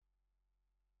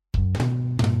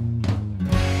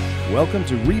Welcome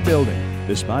to Rebuilding.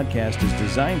 This podcast is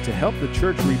designed to help the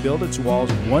church rebuild its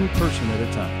walls one person at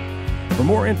a time. For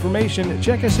more information,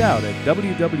 check us out at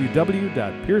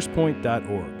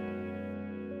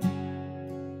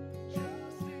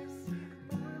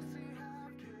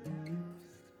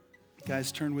www.piercepoint.org.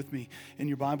 Guys, turn with me in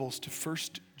your Bibles to 1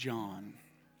 John.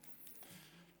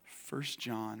 1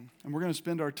 John. And we're going to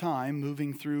spend our time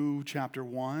moving through chapter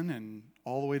 1 and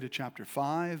all the way to chapter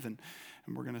 5. And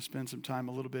we're going to spend some time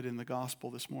a little bit in the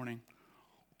gospel this morning.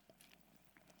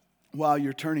 While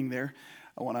you're turning there,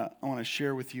 I want to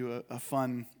share with you a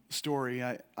fun story.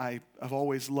 I've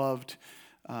always loved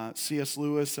C.S.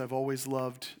 Lewis. I've always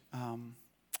loved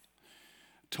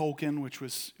Tolkien, which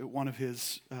was one of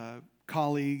his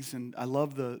colleagues, and I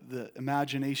love the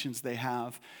imaginations they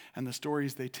have and the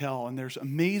stories they tell, and there's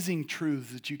amazing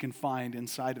truths that you can find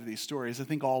inside of these stories. I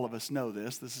think all of us know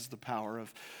this. This is the power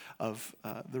of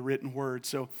the written word.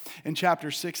 So in chapter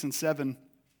 6 and 7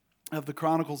 of the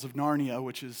Chronicles of Narnia,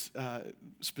 which is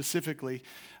specifically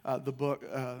the book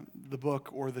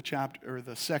or the chapter or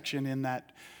the section in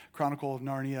that Chronicle of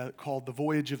Narnia called The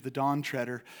Voyage of the Dawn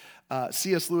Treader,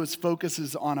 C.S. Lewis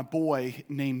focuses on a boy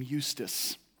named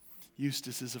Eustace.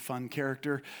 Eustace is a fun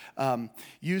character.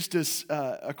 Eustace,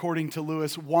 according to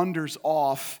Lewis, wanders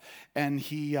off, and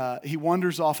he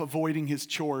wanders off avoiding his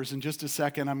chores. In just a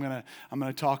second, I'm gonna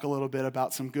talk a little bit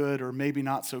about some good or maybe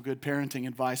not so good parenting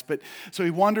advice. But so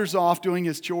he wanders off doing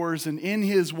his chores, and in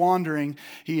his wandering,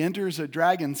 he enters a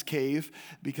dragon's cave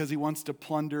because he wants to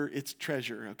plunder its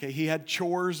treasure. Okay, he had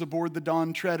chores aboard the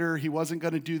Dawn Treader. He wasn't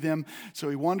going to do them, so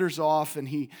he wanders off and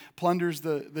he plunders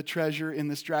the treasure in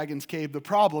this dragon's cave. The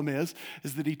problem is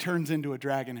that he turns into a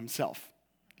dragon himself.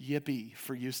 Yippee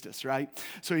for Eustace, right?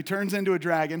 So he turns into a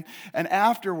dragon, and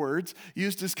afterwards,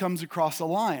 Eustace comes across a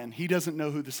lion. He doesn't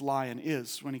know who this lion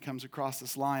is when he comes across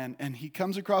this lion, and he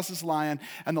comes across this lion,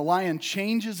 and the lion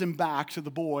changes him back to the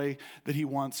boy that he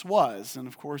once was. And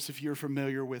of course, if you're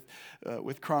familiar with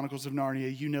Chronicles of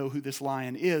Narnia, you know who this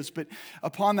lion is. But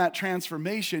upon that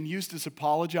transformation, Eustace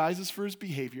apologizes for his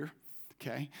behavior.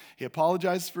 Okay, he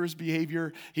apologizes for his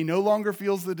behavior. He no longer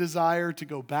feels the desire to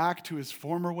go back to his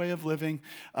former way of living.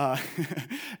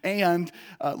 And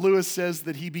Lewis says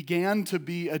that he began to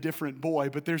be a different boy,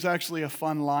 but there's actually a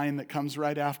fun line that comes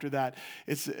right after that.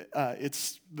 It's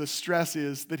the stress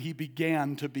is that he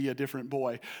began to be a different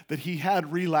boy, that he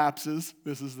had relapses.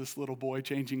 This is this little boy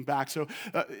changing back. So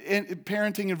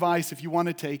parenting advice, if you want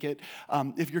to take it,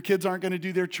 if your kids aren't going to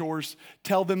do their chores,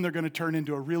 tell them they're going to turn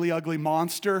into a really ugly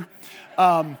monster.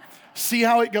 See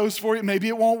how it goes for you. Maybe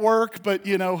it won't work, but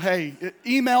hey,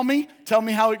 email me. Tell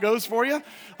me how it goes for you.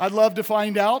 I'd love to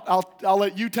find out. I'll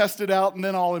let you test it out, and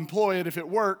then I'll employ it if it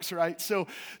works, right? So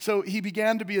he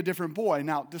began to be a different boy.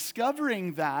 Now,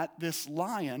 discovering that this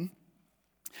lion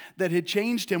that had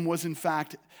changed him was in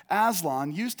fact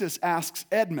Aslan, Eustace asks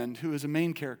Edmund, who is a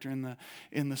main character in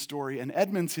the story, and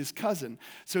Edmund's his cousin.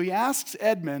 So he asks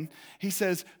Edmund, he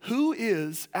says, "Who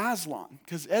is Aslan?"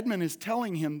 Because Edmund is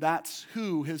telling him that's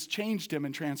who has changed him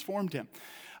and transformed him.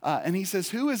 And he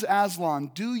says, "Who is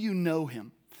Aslan? Do you know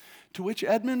him?" To which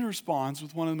Edmund responds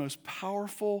with one of the most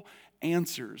powerful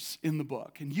answers in the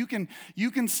book. And you can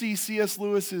see C.S.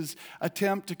 Lewis's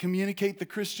attempt to communicate the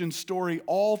Christian story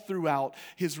all throughout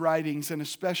his writings, and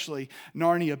especially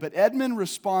Narnia. But Edmund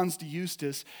responds to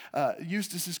Eustace's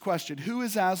question, "Who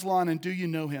is Aslan and do you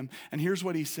know him?" And here's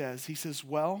what he says. He says,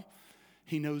 "Well,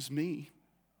 he knows me."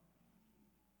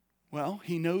 Well,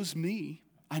 he knows me.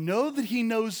 I know that he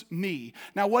knows me.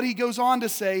 Now, what he goes on to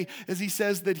say is he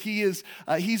says that he's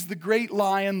the great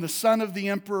lion, the son of the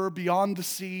emperor beyond the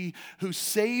sea, who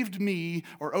saved me,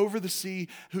 or over the sea,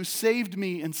 who saved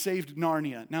me and saved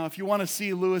Narnia. Now, if you want to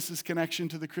see Lewis's connection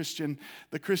to the Christian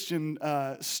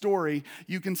story,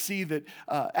 you can see that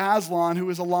Aslan, who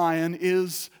is a lion,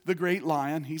 is the great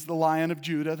lion. He's the Lion of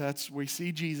Judah. We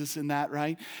see Jesus in that,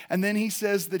 right? And then he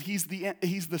says that he's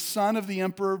the son of the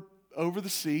emperor over the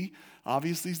sea.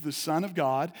 Obviously, he's the Son of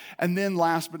God. And then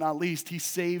last but not least, he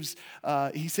saves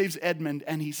Edmund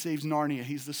and he saves Narnia.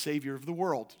 He's the Savior of the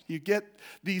world. You get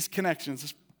these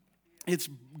connections. It's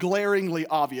glaringly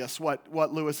obvious what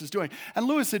Lewis is doing. And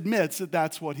Lewis admits that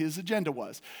that's what his agenda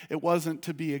was. It wasn't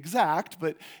to be exact,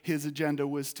 but his agenda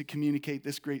was to communicate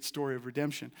this great story of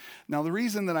redemption. Now, the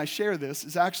reason that I share this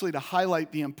is actually to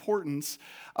highlight the importance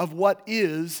of what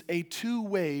is a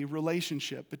two-way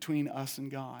relationship between us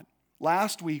and God.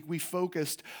 Last week, we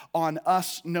focused on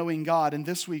us knowing God, and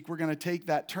this week we're going to take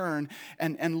that turn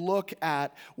and look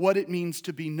at what it means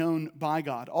to be known by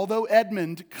God. Although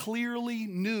Edmund clearly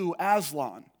knew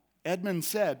Aslan, Edmund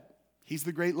said, He's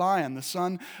the great lion, the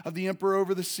son of the emperor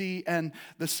over the sea and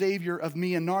the savior of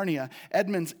me and Narnia.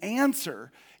 Edmund's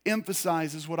answer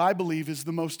emphasizes what I believe is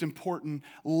the most important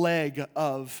leg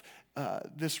of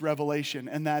this revelation,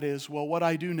 and that is, well, what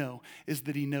I do know is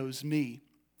that he knows me.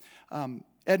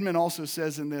 Edmund also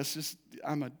says in this,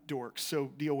 I'm a dork,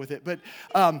 so deal with it. But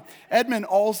Edmund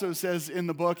also says in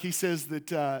the book, he says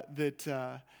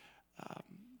that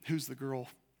who's the girl?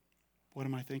 What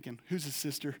am I thinking? Who's his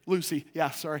sister? Lucy.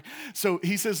 Yeah, sorry. So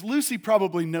he says Lucy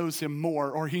probably knows him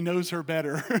more, or he knows her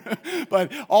better.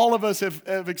 But all of us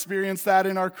have experienced that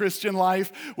in our Christian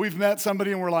life. We've met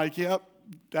somebody and we're like, yep,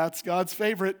 that's God's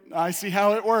favorite. I see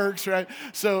how it works, right?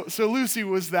 So Lucy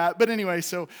was that. But anyway,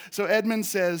 so Edmund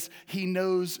says he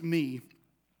knows me.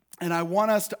 And I want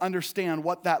us to understand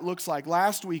what that looks like.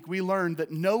 Last week, we learned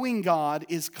that knowing God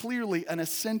is clearly an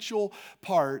essential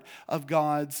part of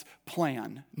God's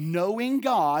plan. Knowing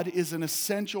God is an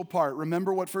essential part.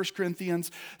 Remember what 1 Corinthians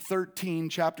 13,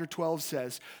 chapter 12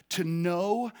 says, to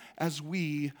know as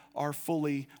we are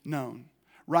fully known.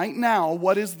 Right now,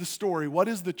 what is the story? What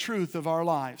is the truth of our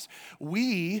lives?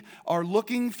 We are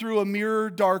looking through a mirror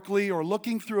darkly or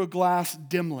looking through a glass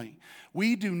dimly.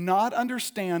 We do not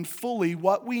understand fully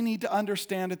what we need to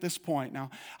understand at this point. Now,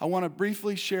 I want to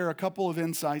briefly share a couple of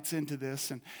insights into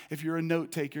this, and if you're a note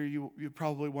taker, you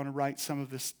probably want to write some of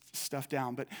this stuff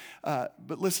down. But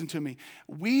listen to me.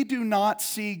 We do not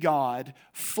see God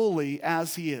fully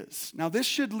as he is. Now, this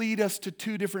should lead us to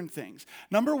two different things.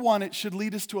 Number one, it should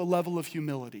lead us to a level of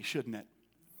humility, shouldn't it?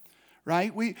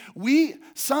 Right? We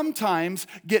sometimes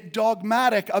get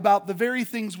dogmatic about the very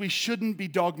things we shouldn't be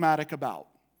dogmatic about.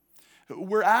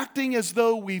 We're acting as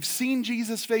though we've seen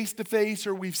Jesus face to face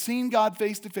or we've seen God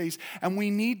face to face, and we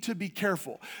need to be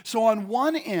careful. So on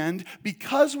one end,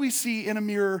 because we see in a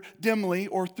mirror dimly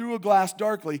or through a glass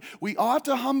darkly, we ought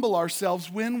to humble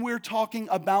ourselves when we're talking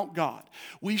about God.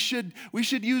 We should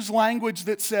use language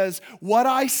that says, what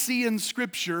I see in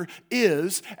Scripture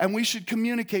is, and we should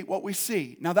communicate what we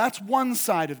see. Now that's one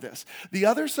side of this. The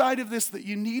other side of this that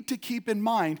you need to keep in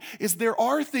mind is there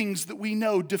are things that we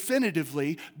know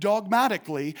definitively, dogmatically,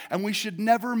 and we should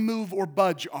never move or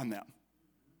budge on them.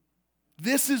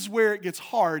 This is where it gets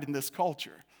hard in this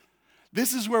culture.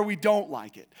 This is where we don't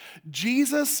like it.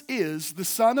 Jesus is the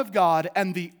Son of God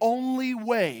and the only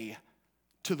way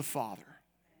to the Father.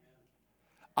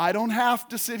 I don't have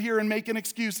to sit here and make an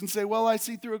excuse and say, well, I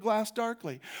see through a glass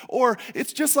darkly. Or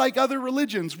it's just like other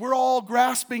religions. We're all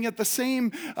grasping at the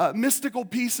same mystical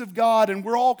piece of God, and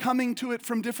we're all coming to it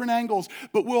from different angles,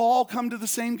 but we'll all come to the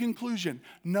same conclusion.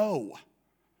 No.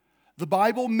 The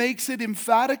Bible makes it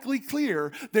emphatically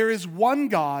clear there is one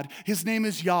God, his name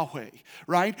is Yahweh,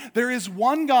 right? There is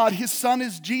one God, his son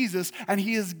is Jesus, and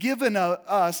he has given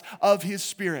us of his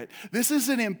Spirit. This is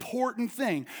an important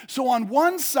thing. So on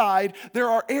one side, there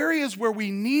are areas where we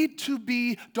need to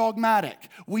be dogmatic.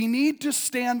 We need to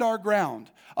stand our ground.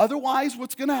 Otherwise,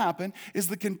 what's going to happen is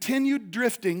the continued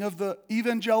drifting of the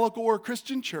evangelical or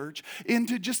Christian church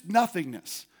into just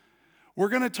nothingness. We're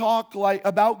going to talk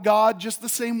about God just the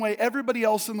same way everybody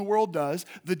else in the world does,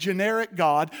 the generic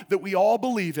God that we all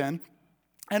believe in,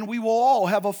 and we will all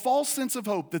have a false sense of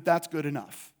hope that that's good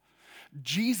enough.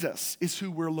 Jesus is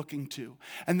who we're looking to.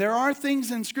 And there are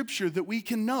things in Scripture that we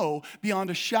can know beyond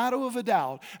a shadow of a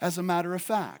doubt as a matter of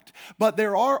fact. But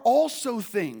there are also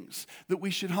things that we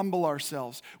should humble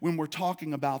ourselves when we're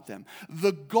talking about them.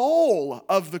 The goal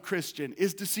of the Christian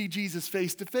is to see Jesus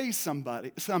face to face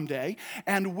someday.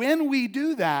 And when we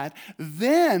do that,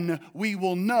 then we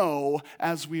will know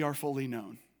as we are fully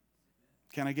known.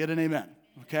 Can I get an amen?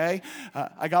 Okay,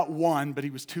 I got one, but he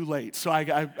was too late. So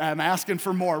I'm asking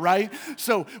for more, right?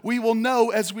 So we will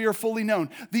know as we are fully known.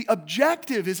 The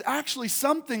objective is actually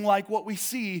something like what we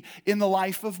see in the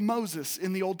life of Moses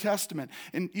in the Old Testament.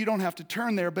 And you don't have to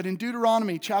turn there, but in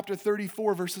Deuteronomy chapter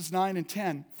 34, verses 9 and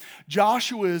 10,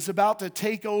 Joshua is about to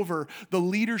take over the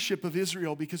leadership of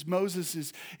Israel because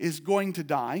Moses is going to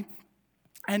die.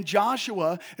 And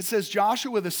Joshua, it says,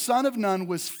 Joshua, the son of Nun,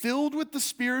 was filled with the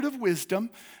spirit of wisdom.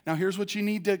 Now, here's what you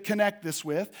need to connect this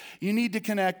with. You need to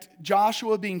connect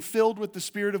Joshua being filled with the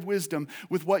spirit of wisdom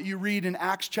with what you read in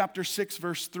Acts chapter 6,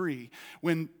 verse 3,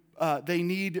 when they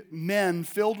need men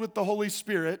filled with the Holy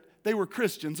Spirit. They were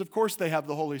Christians. Of course they have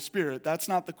the Holy Spirit. That's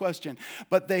not the question.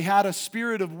 But they had a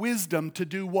spirit of wisdom to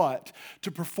do what? To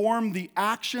perform the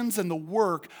actions and the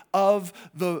work of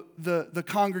the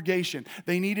congregation.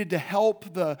 They needed to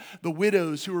help the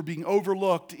widows who were being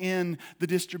overlooked in the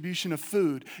distribution of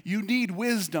food. You need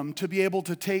wisdom to be able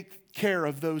to take care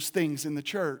of those things in the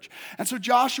church. And so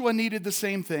Joshua needed the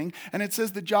same thing. And it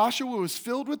says that Joshua was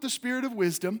filled with the spirit of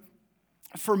wisdom.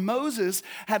 For Moses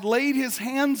had laid his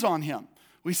hands on him.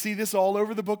 We see this all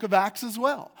over the book of Acts as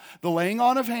well. The laying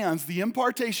on of hands, the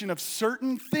impartation of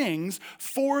certain things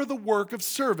for the work of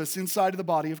service inside of the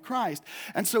body of Christ.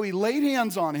 And so he laid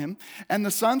hands on him, and the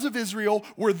sons of Israel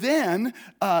were then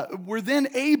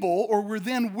able, or were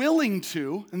then willing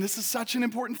to, and this is such an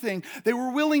important thing, they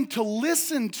were willing to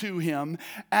listen to him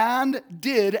and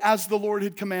did as the Lord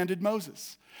had commanded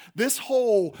Moses. This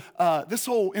whole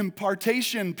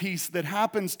impartation piece that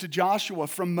happens to Joshua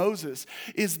from Moses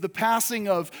is the passing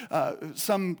of,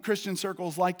 some Christian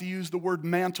circles like to use the word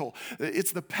mantle.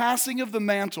 It's the passing of the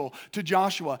mantle to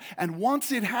Joshua. And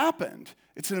once it happened,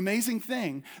 it's an amazing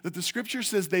thing that the scripture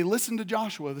says they listened to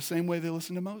Joshua the same way they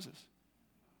listened to Moses.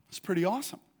 It's pretty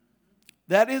awesome.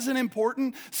 That is an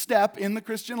important step in the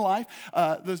Christian life.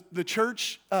 The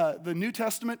church, the New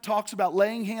Testament talks about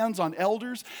laying hands on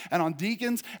elders and on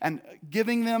deacons and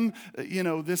giving them,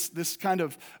 this kind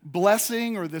of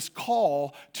blessing or this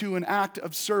call to an act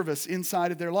of service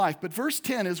inside of their life. But verse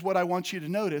 10 is what I want you to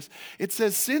notice. It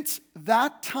says, since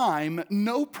that time,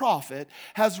 no prophet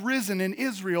has risen in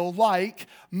Israel like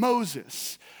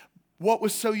Moses. What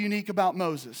was so unique about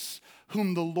Moses?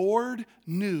 Whom the Lord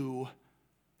knew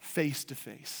face to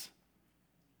face.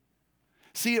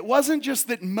 See, it wasn't just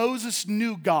that Moses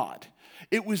knew God.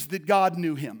 It was that God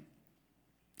knew him.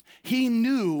 He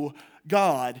knew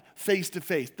God face to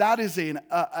face. That is an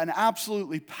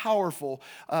absolutely powerful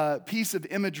piece of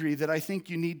imagery that I think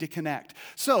you need to connect.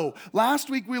 So, last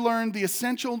week we learned the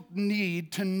essential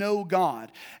need to know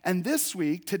God. And this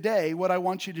week, today, what I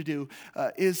want you to do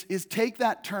is take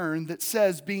that turn that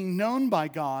says being known by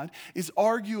God is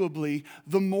arguably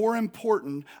the more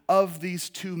important of these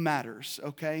two matters,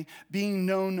 okay? Being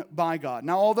known by God.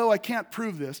 Now, although I can't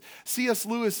prove this, C.S.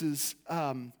 Lewis's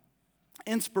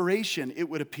inspiration, it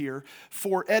would appear,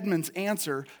 for Edmund's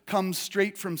answer comes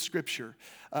straight from Scripture.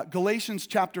 Galatians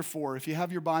chapter 4, if you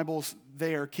have your Bibles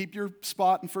there, keep your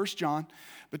spot in 1 John,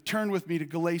 but turn with me to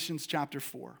Galatians chapter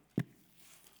 4.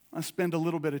 I'll spend a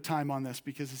little bit of time on this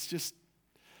because it's just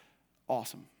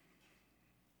awesome.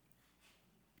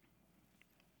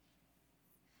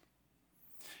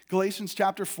 Galatians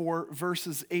chapter 4,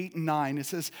 verses 8 and 9. It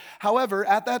says, however,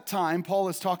 at that time, Paul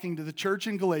is talking to the church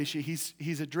in Galatia.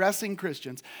 He's addressing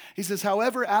Christians. He says,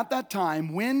 however, at that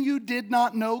time, when you did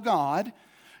not know God,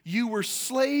 you were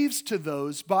slaves to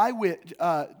those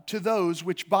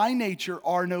which by nature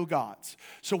are no gods.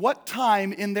 So what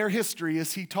time in their history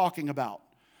is he talking about?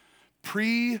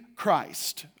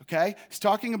 Pre-Christ, okay? He's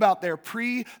talking about their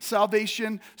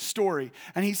pre-salvation story.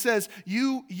 And he says,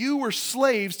 you were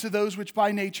slaves to those which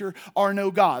by nature are no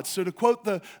gods. So to quote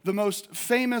the most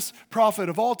famous prophet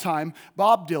of all time,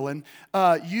 Bob Dylan,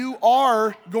 you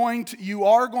are going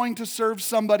to serve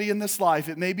somebody in this life.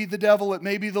 It may be the devil, it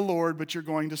may be the Lord, but you're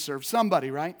going to serve somebody,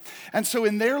 right? And so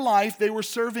in their life, they were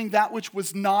serving that which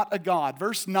was not a god.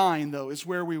 Verse 9, though, is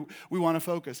where we want to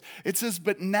focus. It says,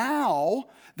 but now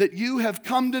that you have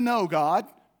come to know God,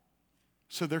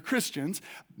 so they're Christians,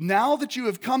 now that you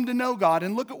have come to know God,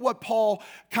 and look at what Paul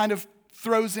kind of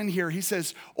throws in here. He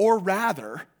says, or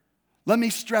rather, let me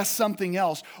stress something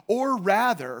else, or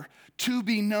rather, to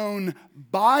be known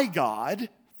by God,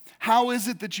 how is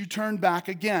it that you turn back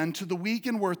again to the weak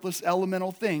and worthless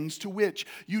elemental things to which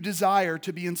you desire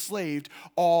to be enslaved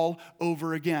all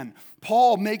over again?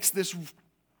 Paul makes this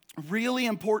really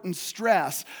important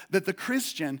stress that the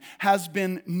Christian has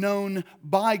been known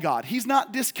by God. He's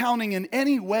not discounting in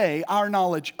any way our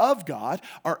knowledge of God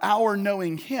or our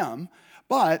knowing Him,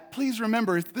 but please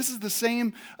remember, this is the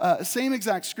same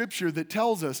exact scripture that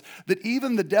tells us that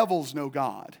even the devils know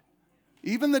God.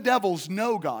 Even the devils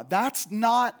know God. That's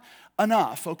not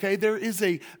enough, okay? There is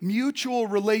a mutual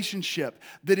relationship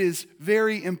that is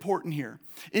very important here.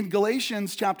 In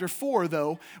Galatians chapter 4,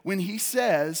 though, when he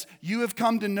says, you have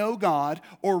come to know God,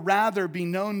 or rather be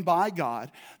known by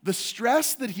God, the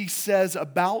stress that he says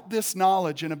about this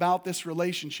knowledge and about this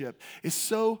relationship is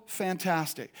so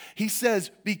fantastic. He says,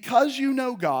 because you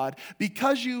know God,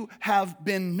 because you have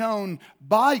been known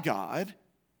by God,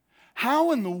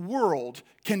 how in the world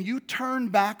can you turn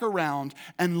back around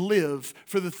and live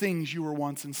for the things you were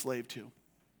once enslaved to?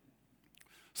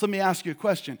 So let me ask you a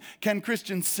question. Can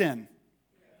Christians sin?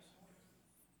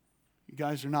 You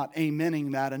guys are not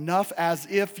amening that enough as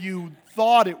if you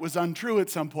thought it was untrue at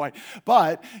some point.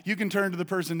 But you can turn to the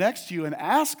person next to you and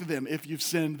ask them if you've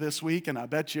sinned this week, and I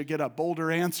bet you get a bolder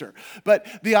answer. But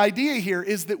the idea here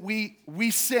is that we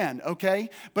sin, okay?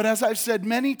 But as I've said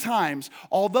many times,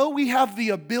 although we have the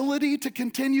ability to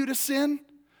continue to sin,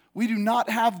 we do not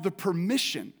have the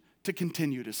permission to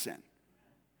continue to sin.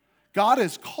 God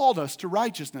has called us to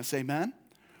righteousness, amen?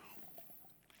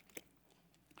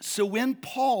 So when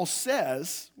Paul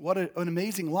says, what an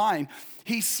amazing line,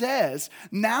 he says,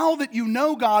 now that you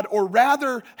know God, or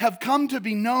rather have come to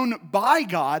be known by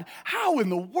God, how in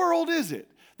the world is it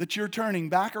that you're turning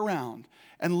back around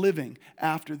and living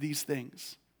after these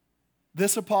things?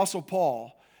 This Apostle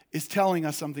Paul is telling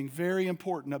us something very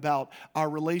important about our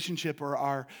relationship,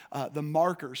 or the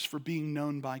markers for being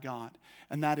known by God.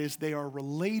 And that is, they are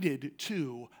related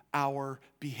to our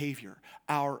behavior,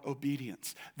 our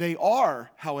obedience. They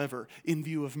are, however, in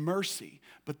view of mercy,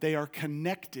 but they are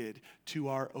connected to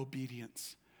our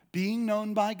obedience. Being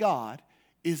known by God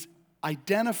is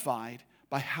identified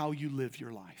by how you live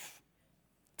your life.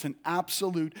 It's an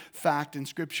absolute fact in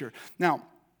Scripture. Now,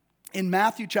 in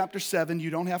Matthew chapter 7, you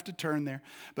don't have to turn there,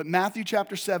 but Matthew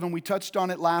chapter 7, we touched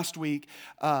on it last week.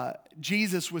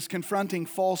 Jesus was confronting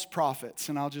false prophets,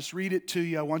 and I'll just read it to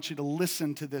you. I want you to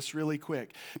listen to this really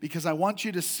quick, because I want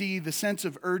you to see the sense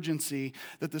of urgency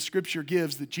that the Scripture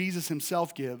gives, that Jesus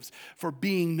himself gives, for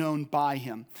being known by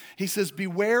him. He says,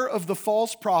 "Beware of the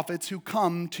false prophets who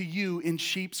come to you in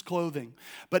sheep's clothing,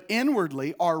 but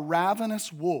inwardly are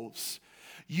ravenous wolves.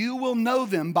 You will know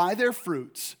them by their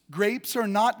fruits. Grapes are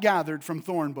not gathered from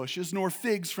thorn bushes, nor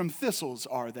figs from thistles,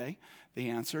 are they?" They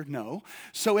answered, "No."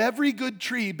 "So every good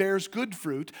tree bears good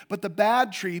fruit, but the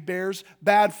bad tree bears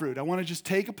bad fruit." I want to just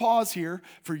take a pause here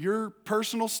for your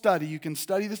personal study. You can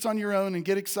study this on your own and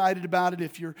get excited about it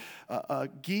if you're a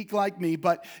geek like me,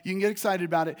 but you can get excited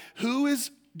about it. Who is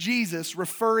Jesus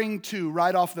referring to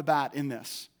right off the bat in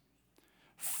this?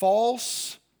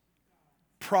 False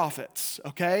prophets,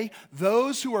 okay?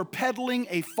 Those who are peddling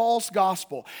a false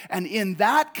gospel. And in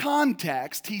that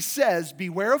context, he says,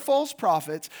 beware of false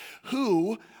prophets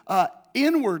who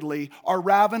inwardly are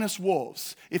ravenous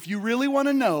wolves. If you really want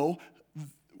to know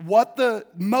what the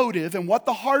motive and what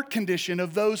the heart condition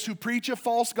of those who preach a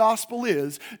false gospel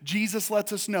is, Jesus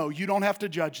lets us know. You don't have to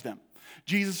judge them.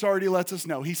 Jesus already lets us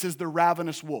know. He says they're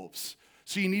ravenous wolves.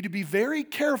 So you need to be very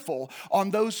careful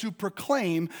on those who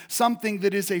proclaim something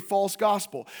that is a false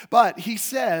gospel. But he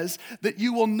says that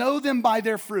you will know them by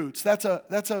their fruits. That's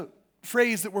a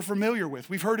phrase that we're familiar with.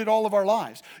 We've heard it all of our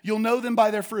lives. You'll know them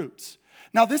by their fruits.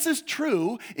 Now, this is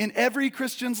true in every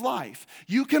Christian's life.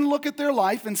 You can look at their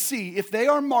life and see if they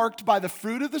are marked by the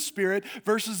fruit of the Spirit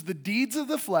versus the deeds of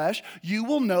the flesh, you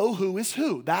will know who is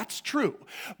who. That's true.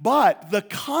 But the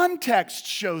context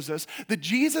shows us that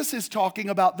Jesus is talking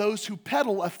about those who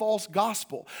peddle a false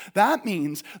gospel. That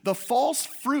means the false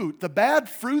fruit, the bad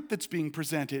fruit that's being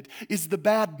presented, is the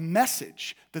bad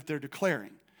message that they're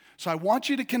declaring. So I want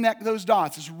you to connect those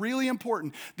dots. It's really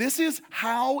important. This is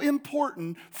how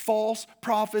important false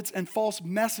prophets and false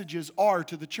messages are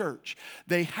to the church.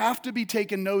 They have to be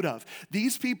taken note of.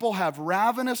 These people have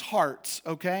ravenous hearts,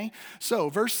 okay?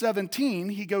 So verse 17,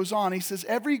 he goes on. He says,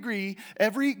 every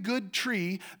good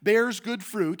tree bears good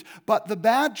fruit, but the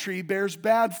bad tree bears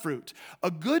bad fruit.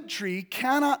 A good tree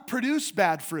cannot produce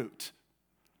bad fruit.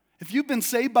 If you've been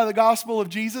saved by the gospel of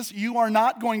Jesus, you are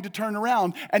not going to turn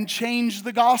around and change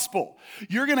the gospel.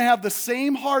 You're going to have the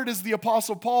same heart as the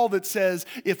Apostle Paul that says,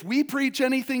 if we preach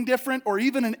anything different or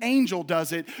even an angel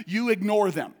does it, you ignore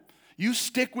them. You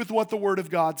stick with what the Word of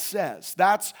God says.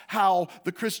 That's how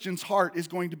the Christian's heart is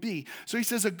going to be. So he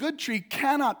says, a good tree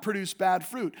cannot produce bad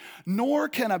fruit, nor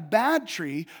can a bad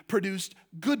tree produce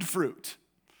good fruit.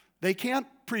 They can't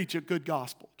preach a good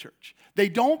gospel, church. They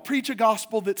don't preach a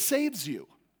gospel that saves you.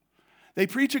 They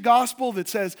preach a gospel that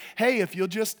says, hey, if you'll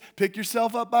just pick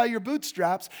yourself up by your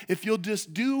bootstraps, if you'll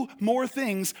just do more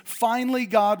things, finally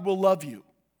God will love you.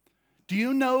 Do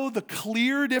you know the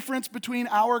clear difference between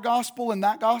our gospel and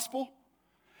that gospel?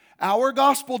 Our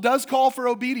gospel does call for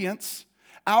obedience.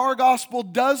 Our gospel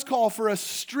does call for a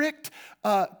strict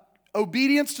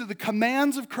obedience to the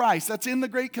commands of Christ. That's in the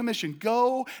Great Commission.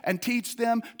 Go and teach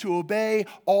them to obey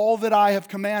all that I have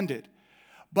commanded.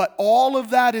 But all of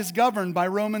that is governed by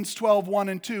Romans 12, 1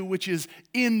 and 2, which is,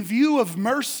 in view of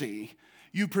mercy,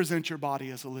 you present your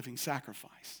body as a living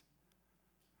sacrifice.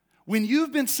 When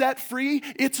you've been set free,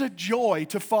 it's a joy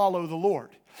to follow the Lord.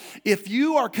 If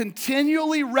you are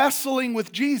continually wrestling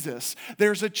with Jesus,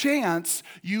 there's a chance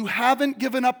you haven't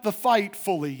given up the fight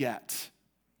fully yet.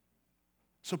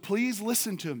 So please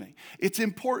listen to me. It's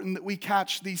important that we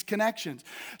catch these connections.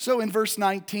 So in verse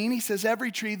 19, he says,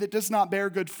 every tree that does not bear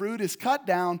good fruit is cut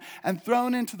down and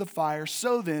thrown into the fire.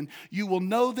 So then you will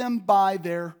know them by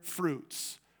their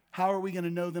fruits. How are we going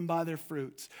to know them by their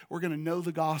fruits? We're going to know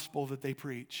the gospel that they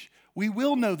preach. We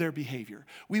will know their behavior.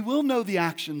 We will know the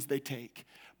actions they take.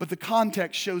 But the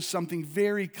context shows something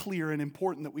very clear and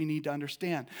important that we need to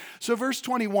understand. So verse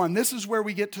 21, this is where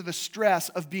we get to the stress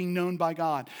of being known by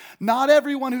God. Not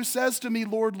everyone who says to me,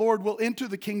 Lord, Lord, will enter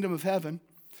the kingdom of heaven,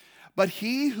 but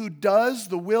he who does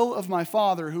the will of my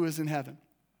Father who is in heaven.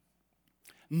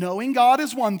 Knowing God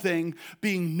is one thing,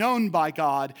 being known by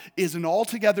God is an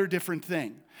altogether different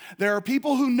thing. There are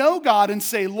people who know God and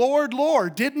say, Lord,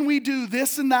 Lord, didn't we do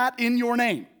this and that in your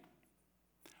name?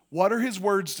 What are his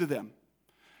words to them?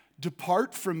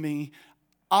 Depart from me,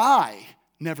 I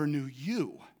never knew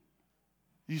you.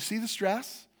 You see the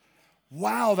stress?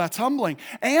 Wow, that's humbling.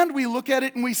 And we look at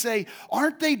it and we say,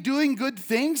 aren't they doing good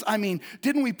things? I mean,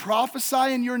 didn't we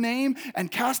prophesy in your name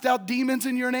and cast out demons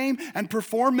in your name and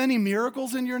perform many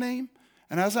miracles in your name?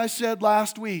 And as I said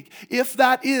last week, if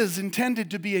that is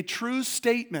intended to be a true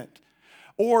statement,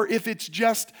 or if it's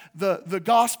just the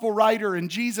gospel writer and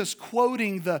Jesus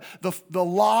quoting the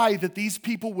lie that these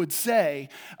people would say,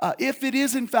 if it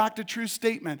is in fact a true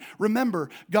statement, remember,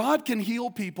 God can heal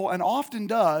people and often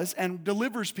does, and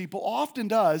delivers people often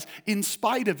does, in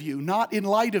spite of you, not in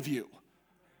light of you.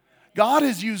 God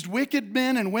has used wicked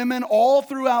men and women all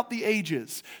throughout the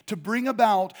ages to bring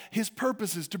about his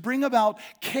purposes, to bring about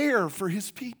care for his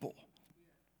people.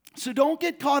 So don't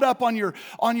get caught up on your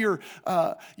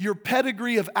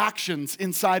pedigree of actions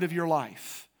inside of your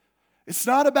life. It's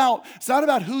not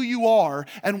about who you are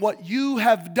and what you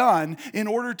have done in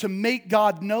order to make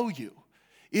God know you.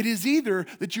 It is either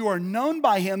that you are known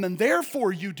by him and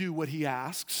therefore you do what he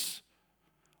asks,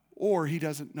 or he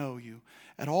doesn't know you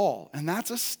at all. And that's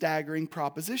a staggering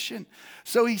proposition.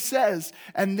 So he says,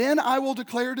 and then I will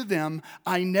declare to them,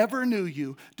 I never knew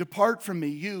you. Depart from me,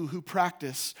 you who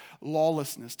practice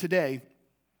lawlessness. Today,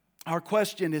 our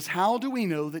question is, how do we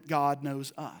know that God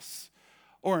knows us?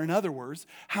 Or in other words,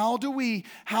 how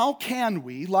can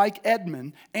we, like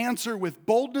Edmund, answer with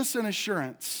boldness and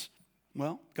assurance,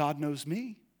 well, God knows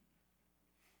me.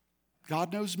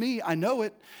 God knows me. I know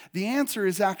it. The answer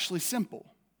is actually simple.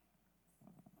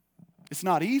 It's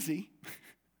not easy,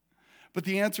 but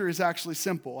the answer is actually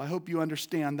simple. I hope you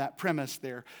understand that premise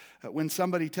there. When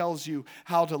somebody tells you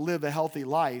how to live a healthy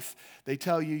life, they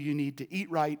tell you you need to eat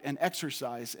right and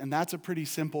exercise, and that's a pretty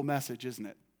simple message, isn't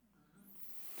it?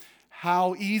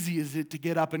 How easy is it to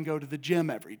get up and go to the gym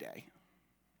every day?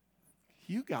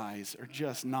 You guys are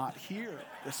just not here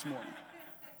this morning.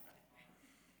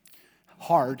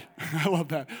 Hard. I love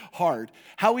that. Hard.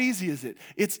 How easy is it?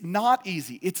 It's not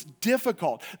easy. It's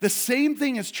difficult. The same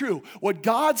thing is true. What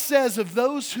God says of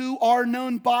those who are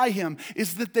known by him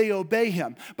is that they obey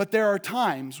him. But there are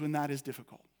times when that is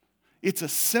difficult. It's a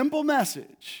simple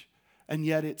message, and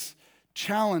yet it's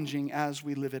challenging as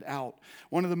we live it out.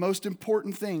 One of the most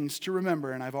important things to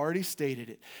remember, and I've already stated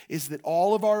it, is that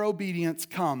all of our obedience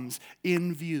comes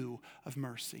in view of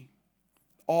mercy.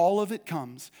 All of it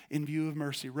comes in view of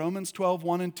mercy. Romans 12,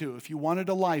 1 and 2. If you wanted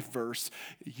a life verse,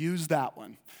 use that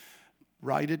one.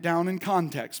 Write it down in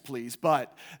context, please,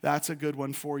 but that's a good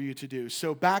one for you to do.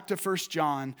 So back to 1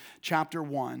 John chapter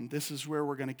 1. This is where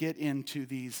we're going to get into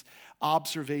these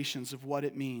observations of what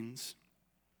it means,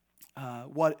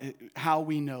 how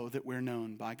we know that we're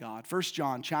known by God. 1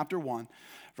 John chapter 1,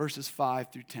 verses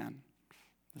 5 through 10.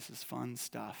 This is fun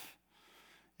stuff.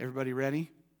 Everybody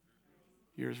ready?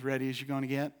 You're as ready as you're going to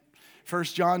get? 1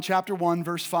 John chapter 1,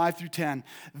 verse 5 through 10.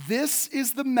 This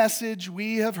is the message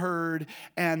we have heard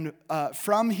and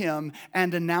from him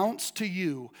and announced to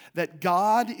you, that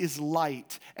God is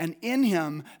light, and in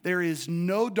him there is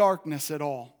no darkness at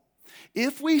all.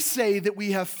 If we say that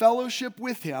we have fellowship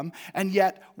with him and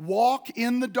yet walk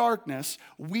in the darkness,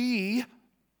 we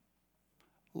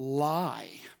lie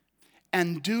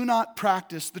and do not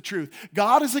practice the truth.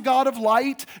 God is a God of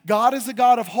light. God is a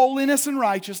God of holiness and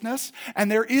righteousness, and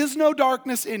there is no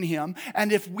darkness in him.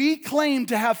 And if we claim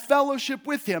to have fellowship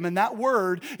with him, and that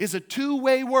word is a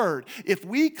two-way word, if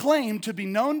we claim to be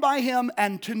known by him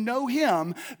and to know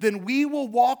him, then we will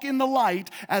walk in the light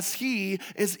as he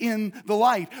is in the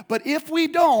light. But if we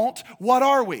don't, what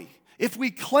are we? If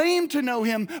we claim to know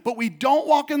him, but we don't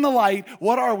walk in the light,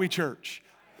 what are we, church?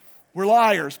 We're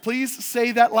liars. Please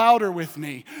say that louder with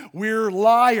me. We're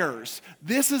liars.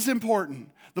 This is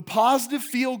important. The positive,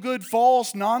 feel-good,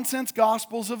 false, nonsense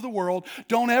gospels of the world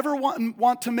don't ever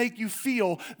want to make you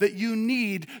feel that you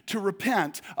need to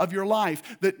repent of your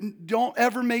life. That don't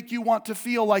ever make you want to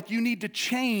feel like you need to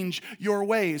change your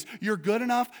ways. You're good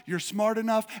enough, you're smart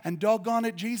enough, and doggone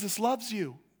it, Jesus loves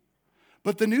you.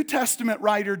 But the New Testament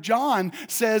writer John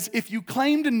says if you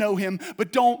claim to know him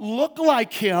but don't look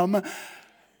like him,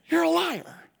 you're a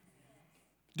liar.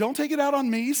 Don't take it out on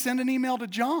me. Send an email to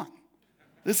John.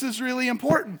 This is really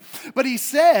important. But he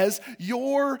says,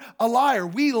 you're a liar.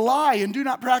 We lie and do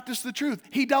not practice the truth.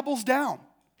 He doubles down.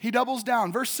 He doubles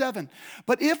down. Verse 7,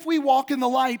 but if we walk in the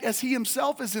light as he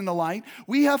himself is in the light,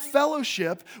 we have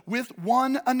fellowship with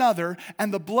one another,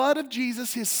 and the blood of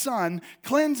Jesus, his son,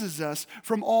 cleanses us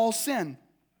from all sin.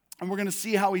 And we're going to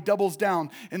see how he doubles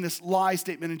down in this lie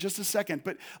statement in just a second.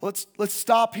 But let's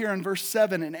stop here in verse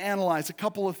 7 and analyze a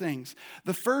couple of things.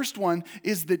 The first one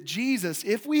is that Jesus,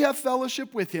 if we have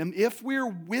fellowship with him, if we're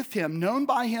with him, known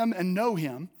by him and know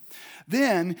him,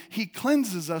 then he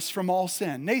cleanses us from all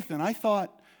sin. Nathan, I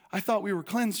thought we were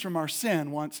cleansed from our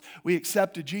sin once we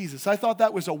accepted Jesus. I thought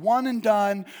that was a one and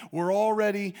done. We're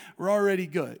already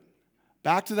good.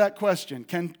 Back to that question.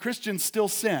 Can Christians still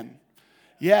sin?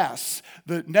 Yes.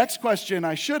 The next question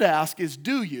I should ask is,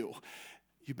 do you?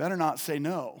 You better not say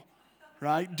no,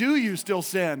 right? Do you still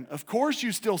sin? Of course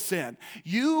you still sin.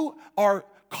 You are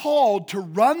called to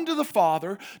run to the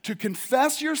Father, to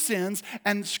confess your sins,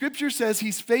 and Scripture says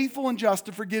he's faithful and just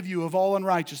to forgive you of all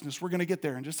unrighteousness. We're going to get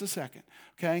there in just a second,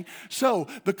 okay? So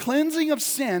the cleansing of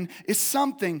sin is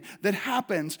something that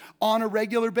happens on a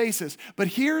regular basis. But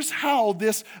here's how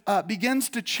this begins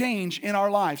to change in our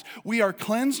lives. We are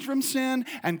cleansed from sin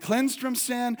and cleansed from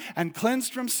sin and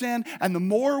cleansed from sin, and the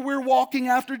more we're walking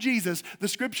after Jesus, the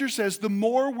Scripture says the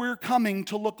more we're coming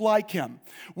to look like him.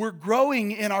 We're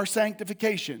growing in our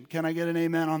sanctification. Can I get an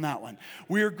amen on that one?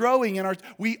 We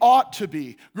ought to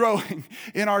be growing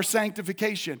in our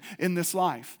sanctification in this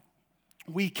life.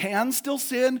 We can still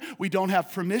sin. We don't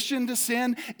have permission to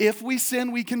sin. If we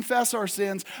sin, we confess our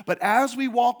sins. But as we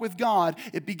walk with God,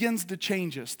 it begins to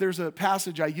change us. There's a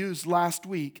passage I used last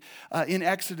week in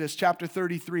Exodus chapter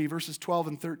 33, verses 12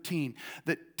 and 13,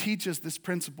 that teaches this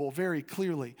principle very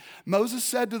clearly. Moses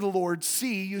said to the Lord,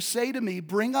 "See, you say to me,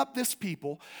 bring up this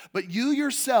people, but you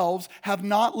yourselves have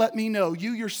not let me know."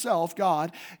 You yourself,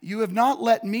 God, you have not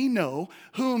let me know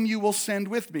whom you will send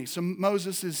with me. So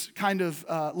Moses is kind of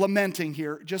lamenting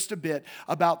here just a bit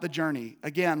about the journey.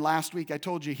 Again, last week I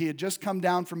told you he had just come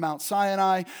down from Mount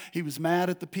Sinai. He was mad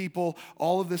at the people.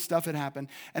 All of this stuff had happened.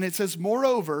 And it says,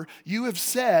 "Moreover, you have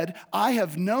said, I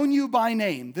have known you by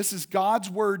name." This is God's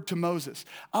word to Moses.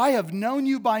 "I have known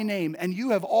you by name, and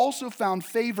you have also found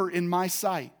favor in my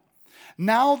sight.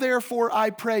 Now, therefore, I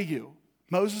pray you."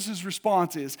 Moses'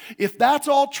 response is, if that's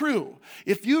all true,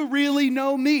 if you really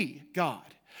know me,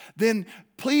 God, then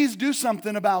please do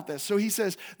something about this. So he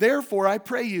says, "Therefore, I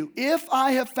pray you, if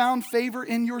I have found favor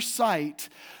in your sight,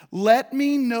 let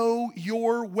me know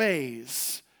your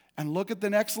ways." And look at the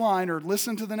next line, or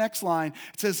listen to the next line.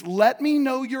 It says, "Let me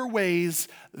know your ways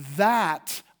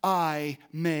that I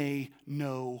may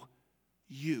know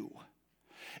you."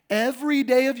 Every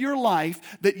day of your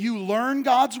life that you learn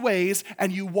God's ways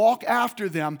and you walk after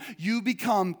them, you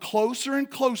become closer and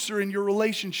closer in your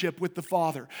relationship with the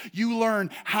Father. You learn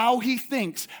how he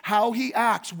thinks, how he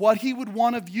acts, what he would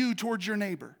want of you towards your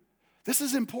neighbor. This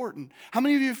is important. How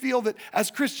many of you feel that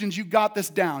as Christians you got this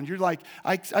down? You're like,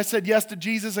 I said yes to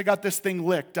Jesus, I got this thing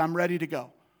licked, I'm ready to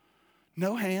go.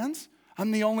 No hands?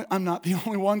 I'm not the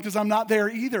only one, because I'm not there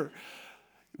either.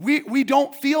 We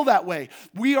don't feel that way.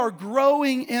 We are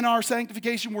growing in our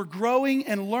sanctification. We're growing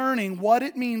and learning what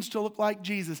it means to look like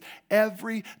Jesus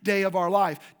every day of our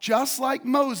life. Just like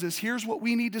Moses, here's what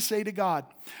we need to say to God.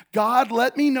 God,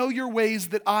 let me know your ways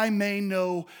that I may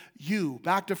know you.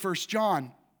 Back to 1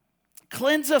 John.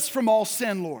 Cleanse us from all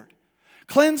sin, Lord.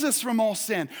 Cleanse us from all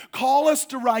sin. Call us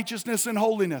to righteousness and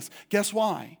holiness. Guess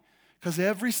why? Because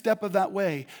every step of that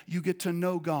way, you get to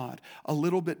know God a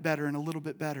little bit better and a little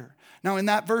bit better. Now, in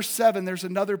that verse 7, there's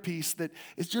another piece that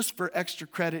is just for extra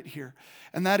credit here.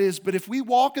 And that is, but if we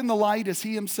walk in the light as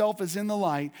he himself is in the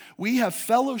light, we have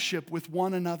fellowship with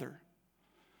one another.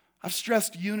 I've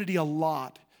stressed unity a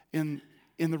lot in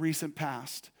the recent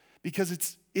past because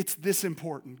it's this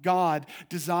important. God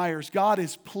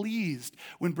is pleased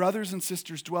when brothers and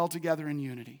sisters dwell together in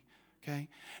unity. Okay?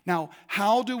 Now,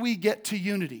 how do we get to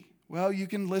unity? Well, you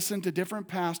can listen to different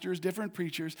pastors, different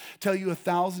preachers tell you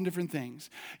 1,000 different things.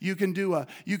 You can do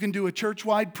a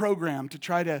church-wide program to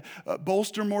try to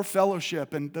bolster more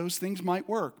fellowship, and those things might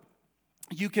work.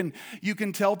 You can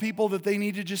tell people that they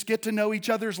need to just get to know each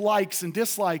other's likes and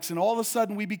dislikes, and all of a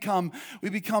sudden we become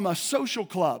a social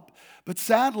club. But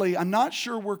sadly, I'm not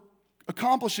sure we're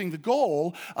accomplishing the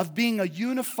goal of being a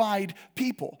unified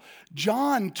people.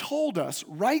 John told us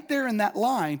right there in that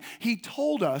line, he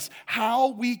told us how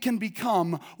we can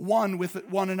become one with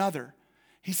one another.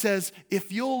 He says, if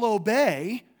you'll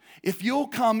obey, if you'll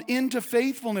come into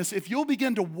faithfulness, if you'll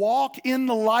begin to walk in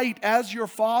the light as your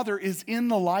Father is in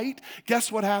the light, guess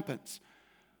what happens?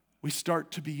 We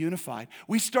start to be unified.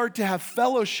 We start to have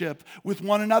fellowship with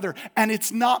one another, and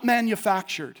it's not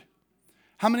manufactured.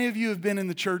 How many of you have been in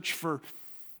the church for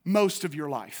most of your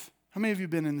life? How many of you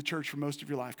have been in the church for most of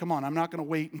your life? Come on, I'm not going to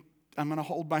wait. I'm going to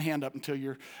hold my hand up until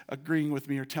you're agreeing with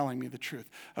me or telling me the truth.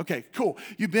 Okay, cool.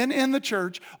 You've been in the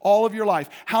church all of your life.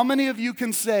 How many of you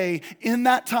can say in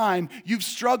that time you've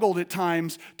struggled at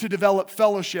times to develop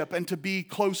fellowship and to be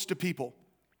close to people?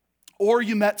 Or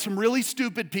you met some really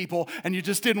stupid people and you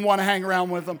just didn't want to hang around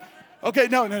with them? Okay,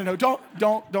 no.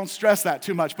 Don't stress that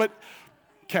too much. But,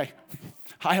 okay.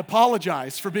 I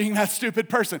apologize for being that stupid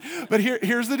person. But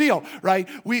here's the deal, right?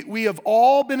 We have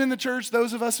all been in the church.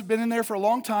 Those of us who have been in there for a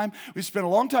long time. We've spent a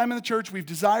long time in the church. We've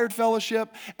desired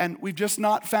fellowship, and we've just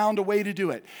not found a way to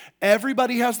do it.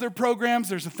 Everybody has their programs.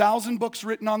 There's 1,000 books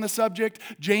written on the subject.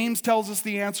 James tells us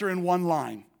the answer in one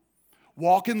line.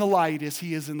 Walk in the light as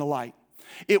he is in the light.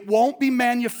 It won't be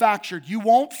manufactured. You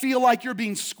won't feel like you're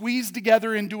being squeezed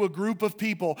together into a group of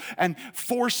people and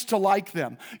forced to like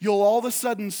them. You'll all of a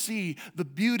sudden see the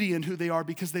beauty in who they are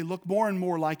because they look more and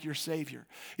more like your Savior.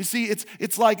 You see,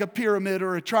 it's like a pyramid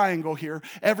or a triangle here.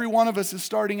 Every one of us is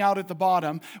starting out at the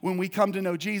bottom when we come to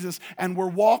know Jesus, and we're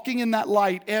walking in that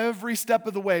light every step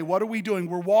of the way. What are we doing?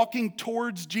 We're walking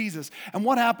towards Jesus. And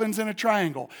what happens in a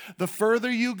triangle? The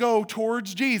further you go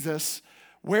towards Jesus,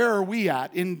 where are we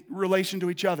at in relation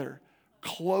to each other?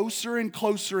 Closer and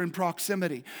closer in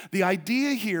proximity. The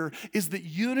idea here is that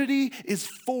unity is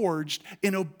forged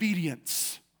in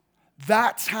obedience.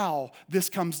 That's how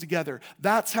this comes together.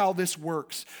 That's how this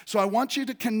works. So I want you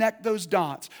to connect those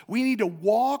dots. We need to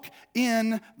walk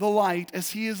in the light as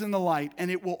he is in the light,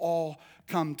 and it will all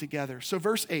come together. So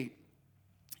verse 8.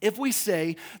 If we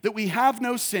say that we have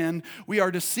no sin, we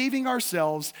are deceiving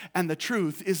ourselves and the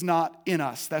truth is not in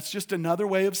us. That's just another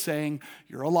way of saying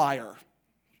you're a liar.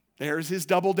 There's his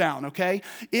double down, okay?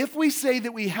 If we say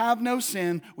that we have no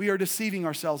sin, we are deceiving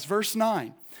ourselves. Verse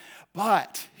 9.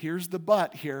 But, here's the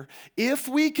but here. If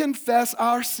we confess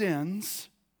our sins,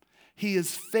 he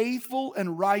is faithful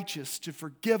and righteous to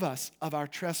forgive us of our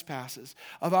trespasses,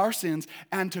 of our sins,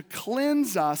 and to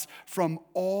cleanse us from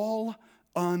all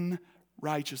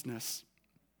unrighteousness.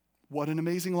 What an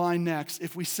amazing line next.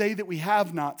 If we say that we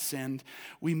have not sinned,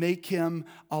 we make him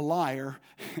a liar,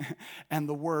 and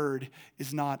the word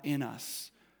is not in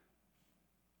us.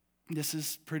 This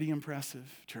is pretty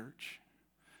impressive, church.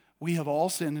 We have all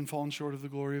sinned and fallen short of the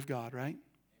glory of God, right? Amen.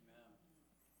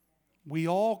 We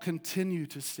all continue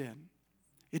to sin.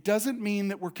 It doesn't mean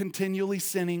that we're continually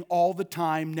sinning all the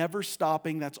time, never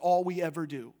stopping. That's all we ever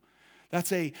do.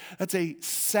 That's a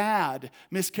sad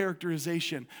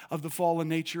mischaracterization of the fallen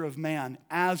nature of man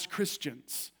as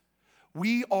Christians.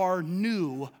 We are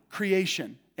new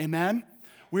creation. Amen?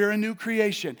 We're a new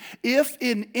creation. If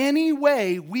in any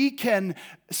way we can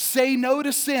say no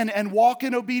to sin and walk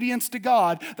in obedience to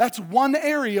God, that's one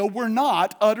area we're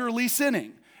not utterly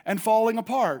sinning and falling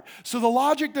apart. So the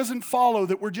logic doesn't follow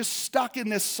that we're just stuck in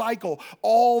this cycle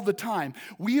all the time.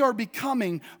 We are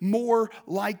becoming more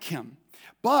like him.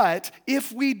 But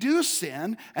if we do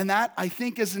sin, and that I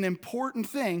think is an important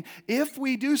thing, if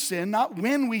we do sin, not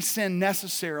when we sin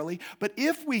necessarily, but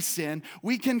if we sin,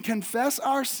 we can confess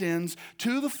our sins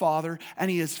to the Father,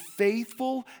 and he is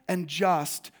faithful and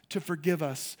just to forgive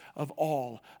us of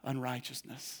all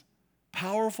unrighteousness.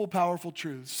 Powerful, powerful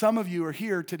truths. Some of you are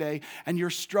here today and you're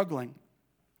struggling.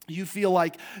 You feel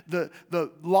like the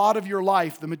lot of your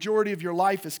life, the majority of your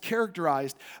life is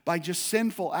characterized by just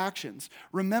sinful actions.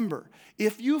 Remember,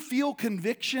 if you feel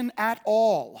conviction at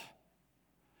all,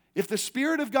 if the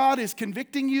Spirit of God is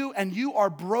convicting you and you are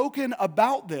broken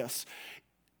about this,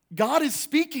 God is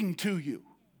speaking to you.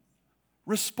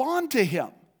 Respond to him.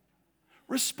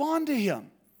 Respond to him.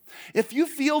 If you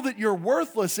feel that you're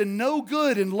worthless and no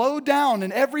good and low down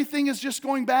and everything is just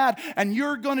going bad and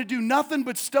you're going to do nothing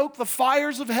but stoke the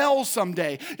fires of hell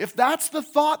someday, if that's the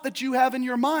thought that you have in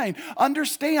your mind,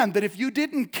 understand that if you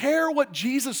didn't care what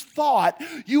Jesus thought,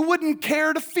 you wouldn't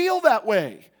care to feel that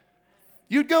way.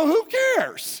 You'd go, who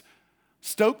cares?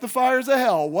 Stoke the fires of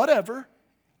hell, whatever.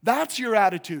 That's your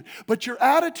attitude. But your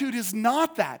attitude is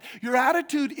not that. Your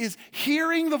attitude is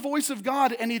hearing the voice of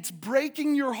God and it's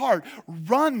breaking your heart.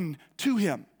 Run to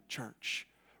him, church.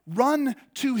 Run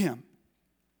to him.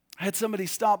 I had somebody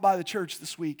stop by the church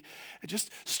this week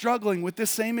just struggling with this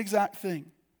same exact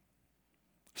thing.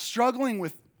 Struggling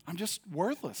with, I'm just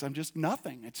worthless. I'm just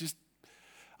nothing. It's just,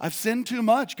 I've sinned too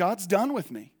much. God's done with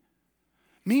me.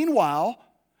 Meanwhile,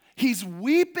 he's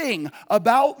weeping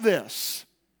about this.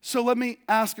 So let me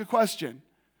ask a question.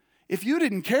 If you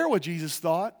didn't care what Jesus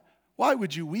thought, why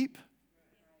would you weep?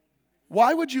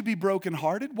 Why would you be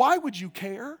brokenhearted? Why would you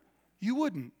care? You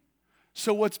wouldn't.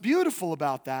 So what's beautiful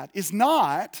about that is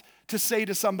not to say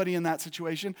to somebody in that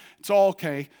situation, it's all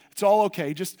okay. It's all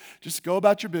okay. Just go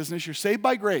about your business. You're saved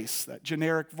by grace, that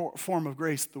generic form of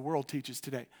grace the world teaches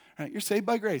today. Right? You're saved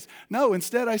by grace. No,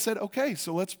 instead I said, okay,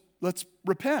 so let's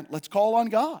repent. Let's call on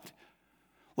God.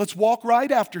 Let's walk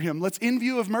right after him. Let's, in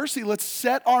view of mercy, let's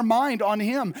set our mind on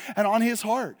him and on his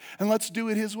heart, and let's do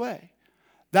it his way.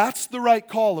 That's the right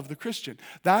call of the Christian.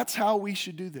 That's how we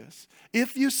should do this.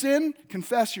 If you sin,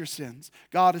 confess your sins.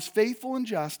 God is faithful and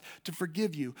just to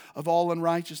forgive you of all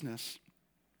unrighteousness.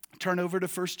 Turn over to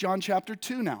 1 John chapter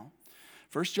 2 now.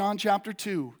 1 John chapter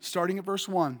 2, starting at verse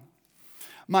 1.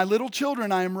 My little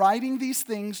children, I am writing these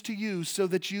things to you so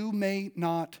that you may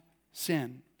not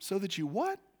sin. So that you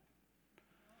what?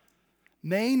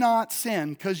 May not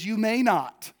sin, because you may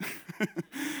not.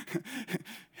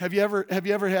 Have you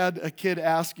ever had a kid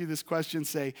ask you this question,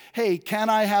 say, hey, can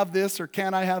I have this or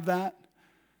can I have that?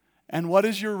 And what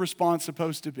is your response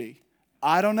supposed to be?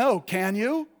 I don't know, can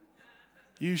you?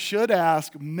 You should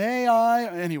ask, may I?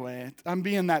 Anyway, I'm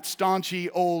being that staunchy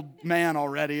old man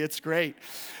already. It's great.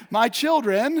 My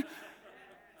children,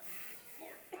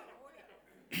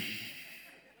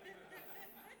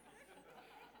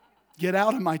 get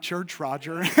out of my church,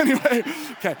 Roger. Anyway,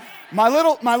 okay. My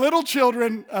little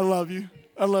children, I love you.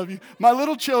 I love you. My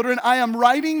little children, I am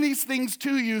writing these things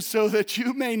to you so that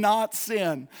you may not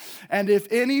sin. And if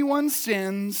anyone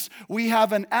sins, we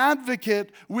have an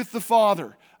advocate with the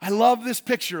Father. I love this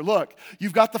picture. Look,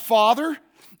 you've got the Father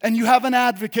and you have an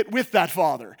advocate with that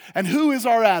Father. And who is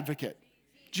our advocate?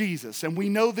 Jesus. And we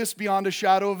know this beyond a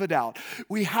shadow of a doubt.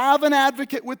 We have an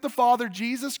advocate with the Father,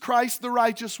 Jesus Christ, the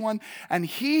righteous one, and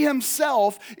he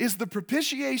himself is the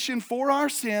propitiation for our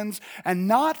sins, and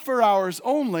not for ours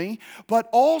only, but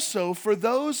also for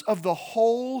those of the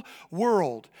whole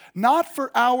world. Not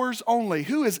for ours only.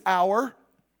 Who is our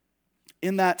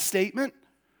in that statement?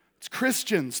 It's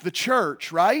Christians, the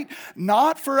church, right?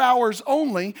 Not for ours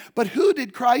only, but who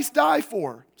did Christ die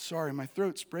for? Sorry, my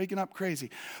throat's breaking up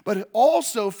crazy. But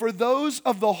also for those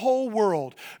of the whole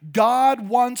world. God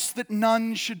wants that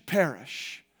none should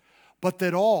perish, but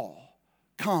that all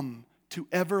come to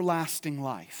everlasting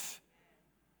life.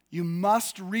 You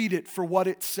must read it for what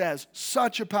it says.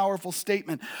 Such a powerful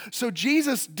statement. So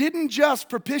Jesus didn't just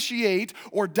propitiate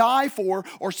or die for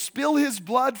or spill his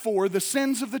blood for the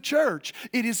sins of the church.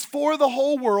 It is for the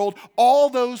whole world, all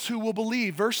those who will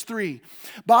believe. Verse 3,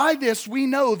 by this we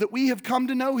know that we have come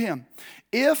to know him,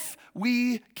 if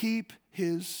we keep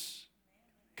his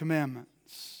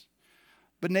commandments.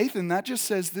 But Nathan, that just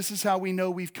says this is how we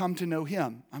know we've come to know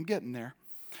him. I'm getting there.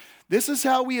 This is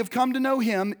how we have come to know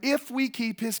him if we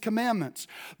keep his commandments.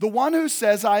 The one who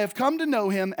says, I have come to know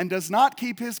him and does not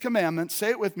keep his commandments,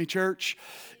 say it with me, church,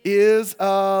 is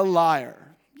a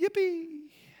liar. Yippee.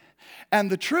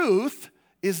 And the truth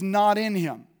is not in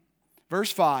him.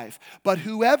 Verse 5, but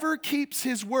whoever keeps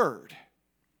his word,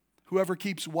 whoever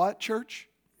keeps what, church?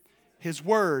 His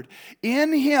word.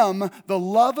 In him, the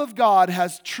love of God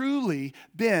has truly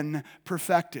been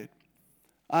perfected.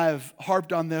 I've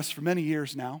harped on this for many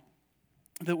years now,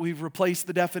 that we've replaced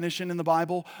the definition in the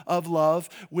Bible of love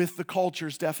with the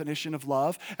culture's definition of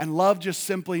love. And love just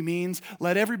simply means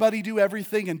let everybody do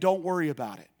everything and don't worry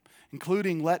about it,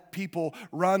 including let people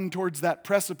run towards that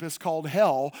precipice called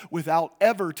hell without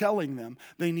ever telling them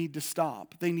they need to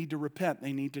stop, they need to repent,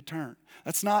 they need to turn.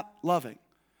 That's not loving.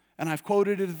 And I've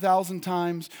quoted it 1,000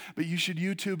 times, but you should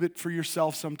YouTube it for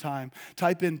yourself sometime.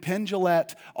 Type in Penn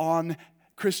Jillette on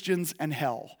Christians and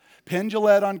hell. Penn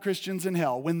Jillette on Christians in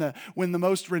hell. When the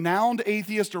most renowned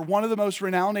atheist, or one of the most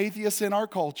renowned atheists in our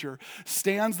culture,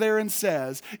 stands there and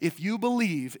says, if you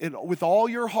believe with all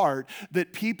your heart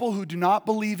that people who do not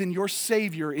believe in your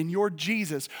Savior, in your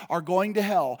Jesus, are going to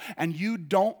hell, and you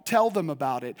don't tell them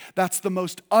about it, that's the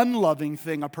most unloving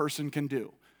thing a person can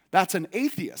do. That's an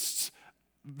atheist's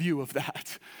view of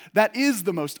that. That is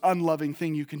the most unloving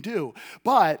thing you can do.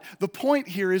 But the point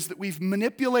here is that we've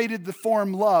manipulated the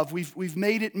form love. We've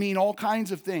made it mean all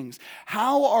kinds of things.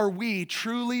 How are we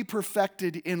truly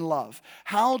perfected in love?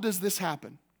 How does this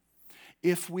happen?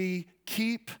 If we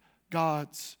keep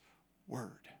God's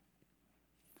word.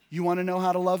 You want to know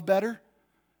how to love better?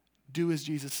 Do as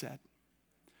Jesus said.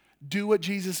 Do what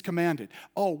Jesus commanded.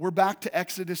 Oh, we're back to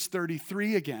Exodus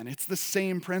 33 again. It's the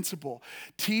same principle.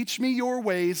 Teach me your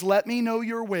ways, let me know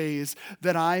your ways,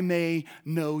 that I may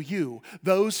know you.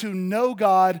 Those who know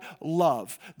God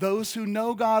love. Those who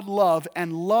know God love,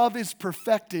 and love is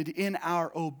perfected in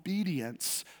our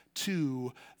obedience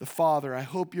to the Father. I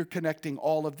hope you're connecting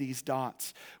all of these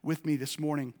dots with me this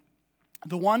morning.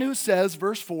 The one who says,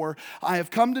 verse 4, I have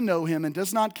come to know him and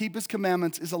does not keep his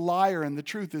commandments is a liar, and the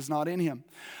truth is not in him.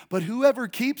 But whoever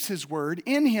keeps his word,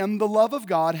 in him the love of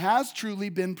God has truly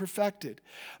been perfected.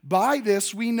 By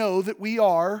this we know that we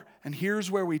are, and here's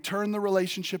where we turn the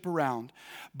relationship around.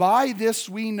 By this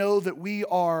we know that we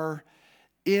are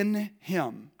in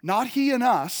him. Not he in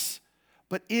us,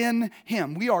 but in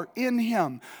him. We are in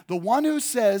him. The one who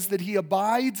says that he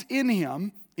abides in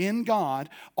him, in God,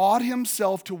 ought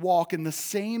himself to walk in the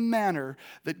same manner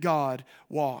that God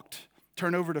walked.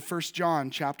 Turn over to 1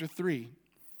 John chapter 3.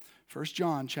 1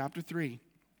 John chapter 3.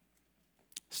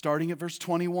 Starting at verse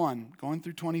 21, going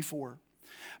through 24.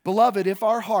 Beloved, if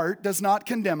our heart does not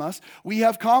condemn us, we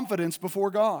have confidence before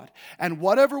God. And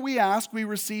whatever we ask, we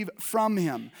receive from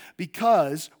him,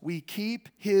 because we keep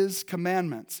his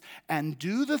commandments and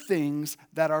do the things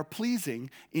that are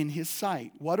pleasing in his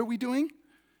sight. What are we doing?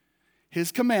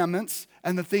 His commandments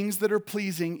and the things that are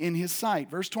pleasing in his sight.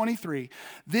 Verse 23,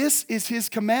 this is his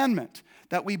commandment,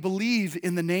 that we believe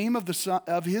in the name of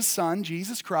his Son,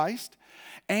 Jesus Christ,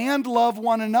 and love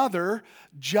one another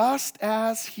just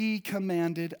as he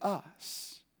commanded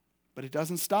us. But it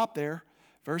doesn't stop there.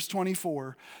 Verse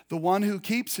 24, the one who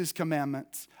keeps his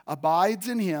commandments abides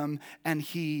in him and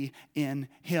he in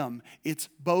him. It's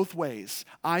both ways.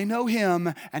 I know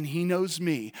him and he knows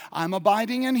me. I'm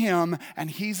abiding in him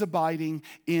and he's abiding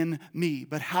in me.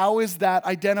 But how is that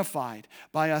identified?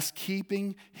 By us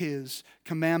keeping his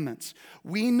commandments.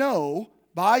 We know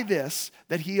by this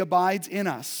that he abides in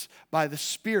us by the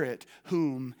Spirit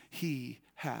whom he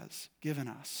has given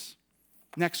us.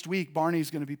 Next week, Barney's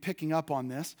going to be picking up on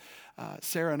this.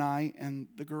 Sarah and I and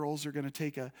the girls are going to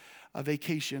take a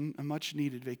vacation, a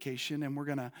much-needed vacation, and we're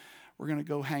going to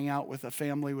go hang out with a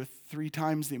family with 3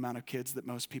 times the amount of kids that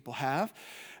most people have.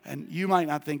 And you might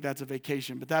not think that's a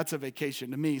vacation, but that's a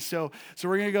vacation to me. So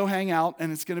we're going to go hang out,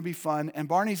 and it's going to be fun. And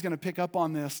Barney's going to pick up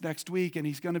on this next week, and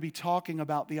he's going to be talking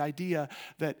about the idea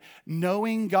that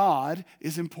knowing God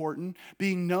is important.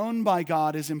 Being known by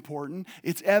God is important.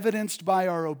 It's evidenced by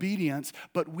our obedience,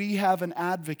 but we have an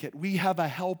advocate. We have a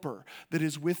helper that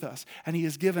is with us, and he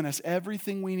has given us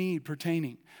everything we need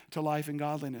pertaining to life and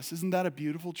godliness. Isn't that a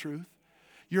beautiful truth?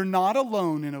 You're not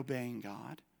alone in obeying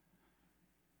God.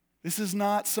 This is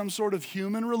not some sort of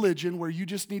human religion where you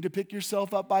just need to pick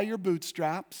yourself up by your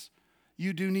bootstraps.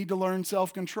 You do need to learn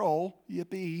self-control.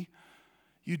 Yippee.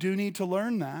 You do need to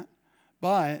learn that.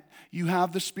 But you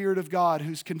have the Spirit of God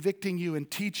who's convicting you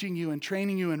and teaching you and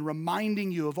training you and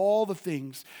reminding you of all the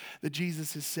things that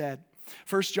Jesus has said.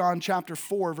 1 John chapter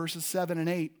 4, verses 7 and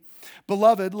 8.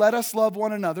 Beloved, let us love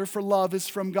one another, for love is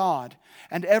from God.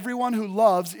 And everyone who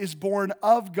loves is born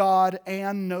of God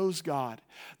and knows God.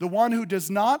 The one who does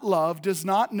not love does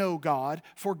not know God,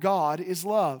 for God is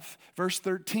love. Verse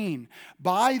 13,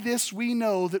 by this we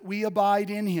know that we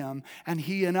abide in him and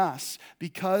he in us,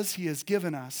 because he has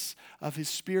given us of his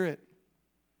Spirit.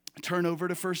 Turn over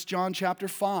to 1 John chapter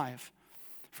 5.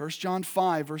 1 John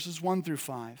 5, verses 1 through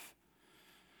 5.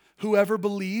 Whoever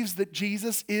believes that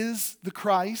Jesus is the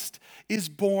Christ is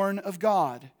born of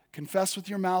God. Confess with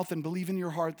your mouth and believe in your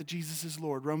heart that Jesus is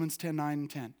Lord. Romans 10, 9 and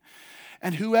 10.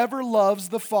 And whoever loves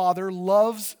the Father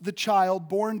loves the child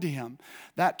born to him.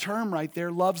 That term right there,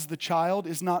 loves the child,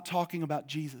 is not talking about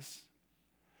Jesus.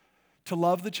 To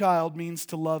love the child means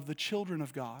to love the children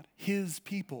of God, his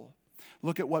people.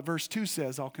 Look at what verse 2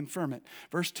 says. I'll confirm it.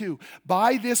 Verse 2,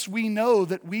 by this we know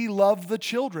that we love the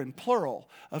children, plural,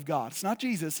 of God. It's not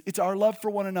Jesus. It's our love for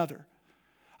one another.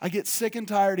 I get sick and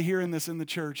tired of hearing this in the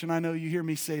church, and I know you hear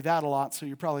me say that a lot, so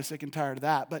you're probably sick and tired of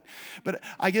that. But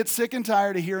I get sick and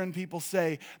tired of hearing people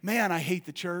say, man, I hate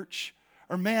the church.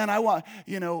 Or man, I want,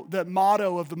 the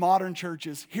motto of the modern church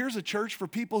is, here's a church for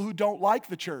people who don't like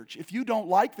the church. If you don't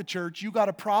like the church, you got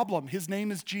a problem. His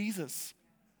name is Jesus.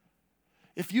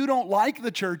 If you don't like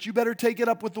the church, you better take it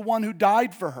up with the one who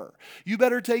died for her. You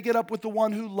better take it up with the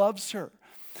one who loves her.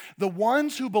 The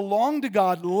ones who belong to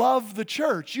God love the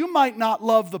church. You might not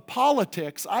love the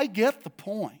politics. I get the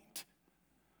point.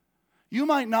 You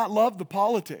might not love the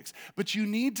politics, but you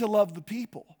need to love the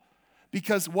people.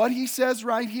 Because what he says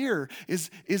right here is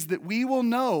that we will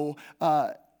know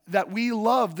that we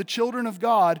love the children of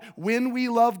God when we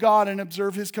love God and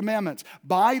observe his commandments.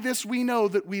 By this we know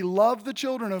that we love the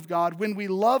children of God when we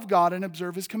love God and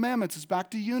observe his commandments. It's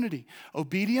back to unity.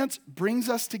 Obedience brings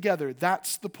us together.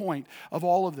 That's the point of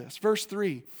all of this. Verse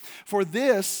 3, for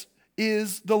this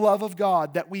is the love of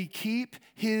God, that we keep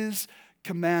his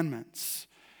commandments.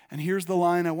 And here's the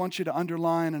line I want you to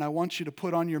underline and I want you to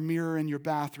put on your mirror in your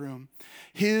bathroom.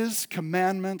 His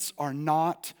commandments are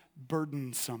not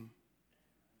burdensome.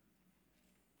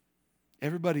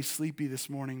 Everybody's sleepy this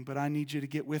morning, but I need you to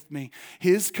get with me.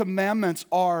 His commandments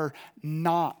are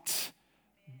not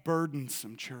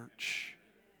burdensome, church.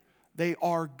 They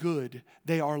are good.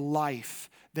 They are life.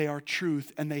 They are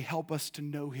truth, and they help us to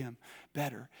know Him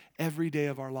better every day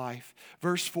of our life.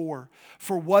 Verse 4,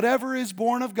 for whatever is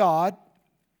born of God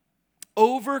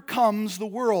overcomes the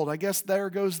world. I guess there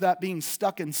goes that being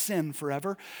stuck in sin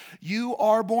forever. You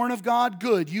are born of God,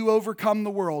 good. You overcome the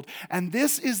world. And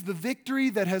this is the victory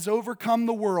that has overcome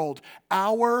the world,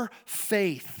 our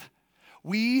faith.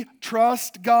 We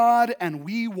trust God and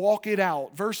we walk it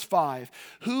out. Verse 5,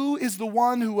 who is the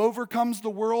one who overcomes the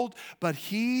world but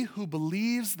he who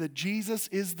believes that Jesus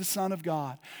is the Son of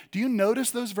God? Do you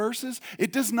notice those verses?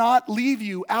 It does not leave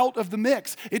you out of the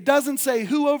mix. It doesn't say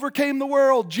who overcame the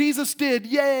world. Jesus did,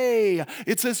 yay.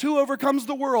 It says who overcomes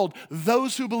the world?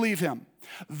 Those who believe Him,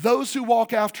 those who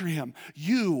walk after Him,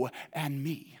 you and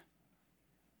me.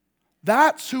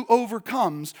 That's who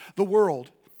overcomes the world.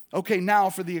 Okay, now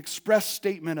for the express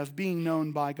statement of being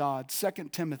known by God. 2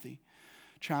 Timothy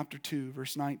chapter 2,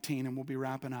 verse 19, and we'll be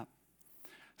wrapping up.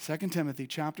 2 Timothy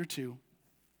chapter 2,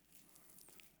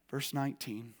 verse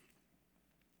 19.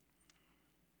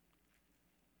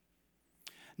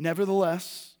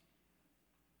 Nevertheless,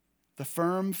 the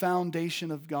firm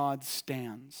foundation of God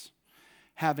stands,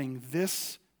 having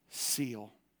this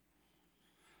seal.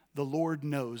 The Lord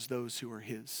knows those who are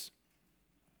His.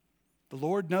 The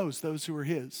Lord knows those who are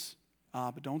His.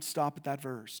 But don't stop at that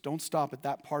verse. Don't stop at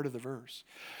that part of the verse.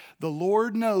 The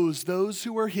Lord knows those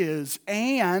who are His,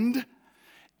 and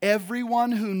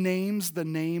everyone who names the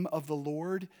name of the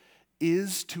Lord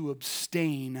is to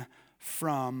abstain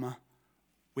from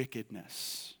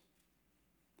wickedness.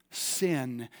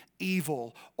 Sin,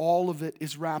 evil, all of it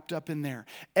is wrapped up in there.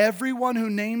 Everyone who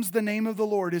names the name of the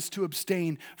Lord is to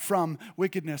abstain from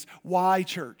wickedness. Why,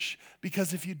 church?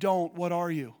 Because if you don't, what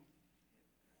are you?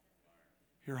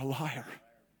 You're a liar.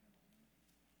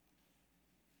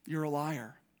 You're a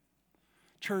liar.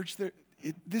 Church,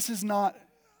 this is not,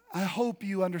 I hope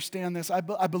you understand this. I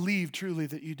believe truly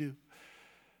that you do.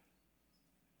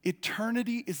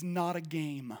 Eternity is not a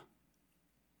game.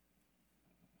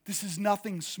 This is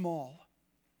nothing small.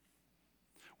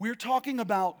 We're talking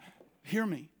about, hear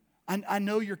me, I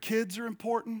know your kids are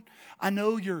important. I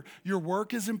know your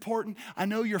work is important. I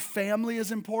know your family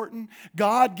is important.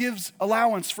 God gives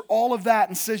allowance for all of that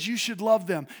and says you should love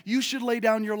them. You should lay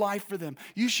down your life for them.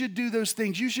 You should do those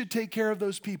things. You should take care of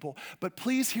those people. But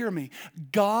please hear me.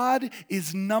 God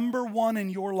is number one in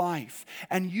your life.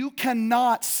 And you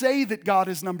cannot say that God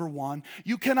is number one.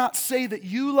 You cannot say that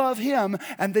you love Him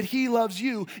and that He loves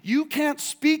you. You can't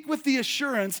speak with the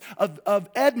assurance of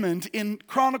Edmund in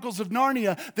Chronicles of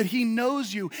Narnia that He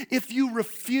knows you if you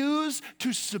refuse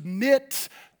to submit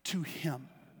to Him.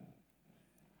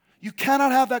 You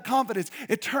cannot have that confidence.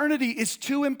 Eternity is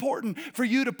too important for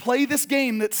you to play this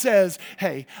game that says,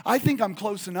 hey, I think I'm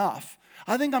close enough.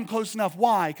 I think I'm close enough.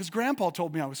 Why? Because Grandpa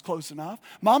told me I was close enough.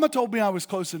 Mama told me I was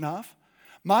close enough.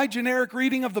 My generic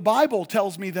reading of the Bible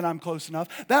tells me that I'm close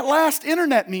enough. That last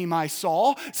internet meme I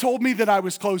saw told me that I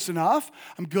was close enough.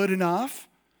 I'm good enough.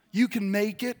 You can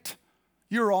make it.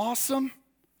 You're awesome.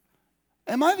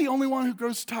 Am I the only one who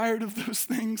grows tired of those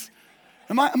things?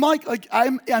 Am I like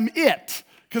I'm it?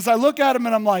 Because I look at them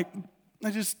and I'm like,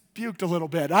 I just puked a little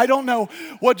bit. I don't know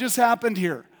what just happened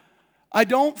here. I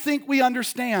don't think we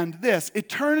understand this.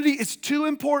 Eternity is too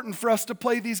important for us to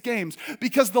play these games,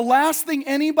 because the last thing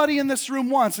anybody in this room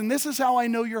wants, and this is how I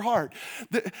know your heart,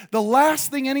 the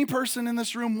last thing any person in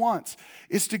this room wants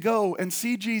is to go and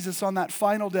see Jesus on that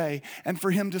final day and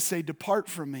for Him to say, depart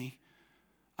from me,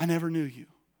 I never knew you.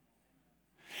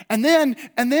 And then,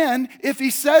 if He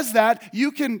says that,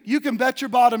 you can bet your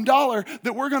bottom dollar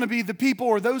that we're going to be the people,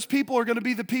 or those people are going to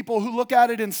be the people who look at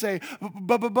it and say,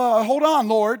 hold on,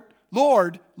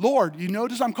 Lord, you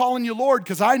notice I'm calling you Lord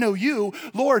because I know you.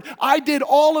 Lord, I did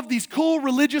all of these cool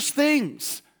religious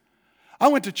things. I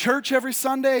went to church every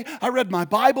Sunday. I read my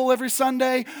Bible every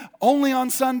Sunday, only on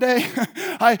Sunday.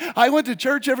 I went to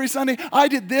church every Sunday. I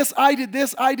did this.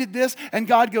 And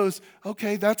God goes,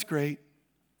 okay, that's great.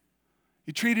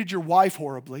 You treated your wife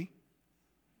horribly.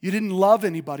 You didn't love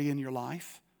anybody in your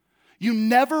life. You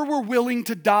never were willing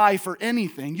to die for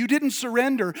anything. You didn't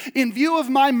surrender. In view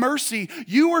of my mercy,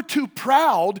 you were too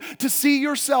proud to see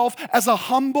yourself as a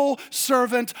humble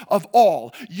servant of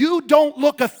all. You don't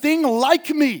look a thing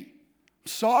like me.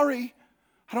 Sorry,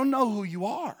 I don't know who you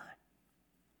are.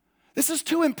 This is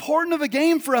too important of a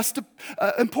game for us to,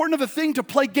 important of a thing to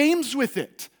play games with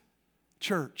it,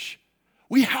 church.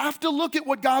 We have to look at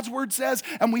what God's word says,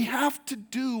 and we have to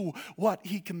do what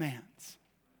He commands.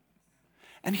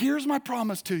 And here's my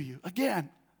promise to you. Again,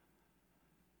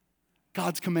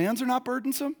 God's commands are not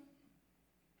burdensome,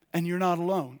 and you're not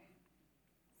alone.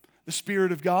 The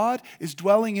Spirit of God is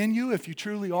dwelling in you if you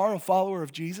truly are a follower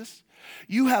of Jesus.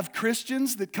 You have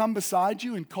Christians that come beside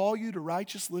you and call you to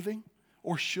righteous living,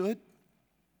 or should.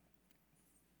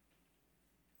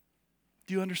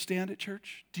 Do you understand it,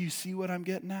 church? Do you see what I'm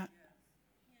getting at?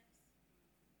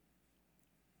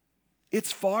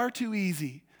 It's far too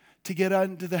easy to get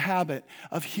into the habit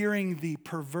of hearing the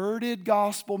perverted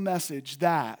gospel message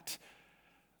that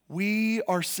we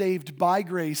are saved by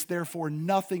grace, therefore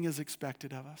nothing is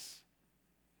expected of us.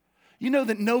 You know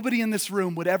that nobody in this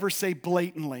room would ever say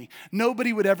blatantly,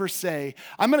 nobody would ever say,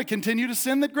 I'm going to continue to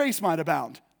sin that grace might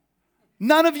abound.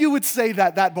 None of you would say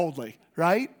that boldly,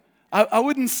 right? I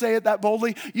wouldn't say it that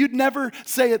boldly. You'd never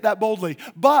say it that boldly.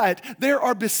 But there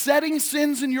are besetting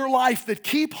sins in your life that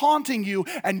keep haunting you,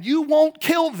 and you won't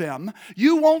kill them.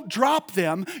 You won't drop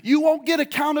them. You won't get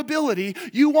accountability.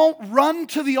 You won't run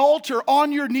to the altar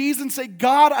on your knees and say,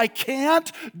 God, I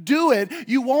can't do it.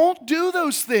 You won't do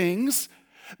those things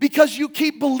because you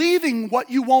keep believing what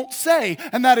you won't say,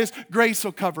 and that is, grace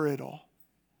will cover it all.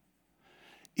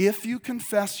 If you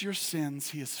confess your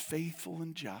sins, He is faithful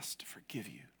and just to forgive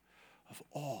you of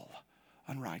all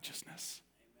unrighteousness.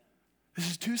 This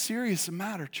is too serious a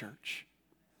matter, church.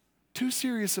 Too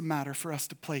serious a matter for us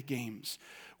to play games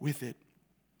with it.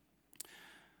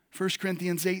 1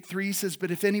 Corinthians 8:3 says, but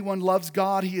if anyone loves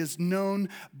God, he is known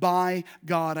by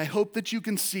God. I hope that you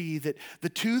can see that the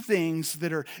two things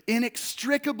that are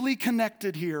inextricably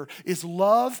connected here is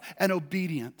love and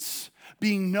obedience.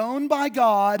 Being known by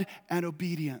God and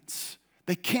obedience.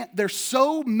 They're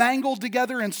so mangled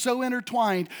together and so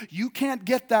intertwined, you can't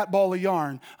get that ball of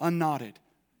yarn unknotted.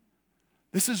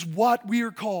 This is what we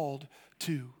are called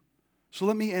to. So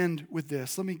let me end with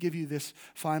this. Let me give you this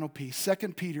final piece. 2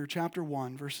 Peter chapter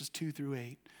 1, verses 2 through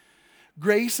 8.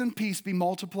 Grace and peace be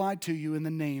multiplied to you in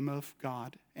the name of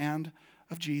God and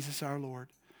of Jesus our Lord.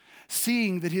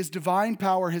 Seeing that His divine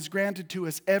power has granted to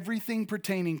us everything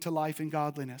pertaining to life and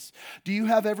godliness. Do you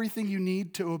have everything you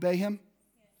need to obey Him?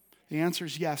 The answer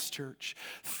is yes, church.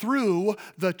 Through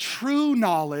the true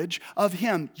knowledge of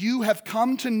Him. You have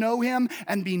come to know Him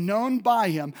and be known by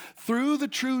Him. Through the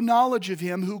true knowledge of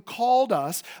Him who called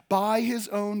us by His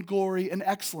own glory and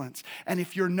excellence. And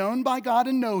if you're known by God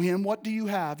and know Him, what do you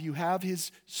have? You have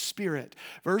His Spirit.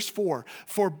 Verse 4,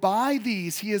 for by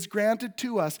these He has granted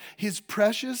to us His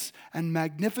precious and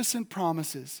magnificent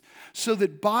promises, so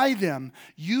that by them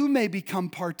you may become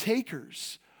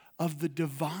partakers of the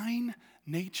divine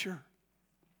nature.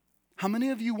 How many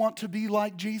of you want to be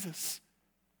like Jesus?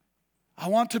 I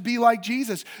want to be like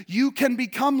Jesus. You can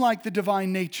become like the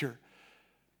divine nature.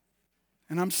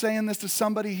 And I'm saying this to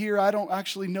somebody here, I don't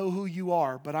actually know who you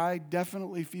are, but I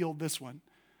definitely feel this one.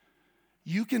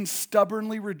 You can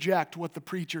stubbornly reject what the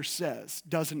preacher says.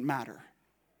 Doesn't matter.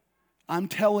 I'm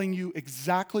telling you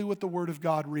exactly what the Word of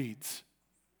God reads.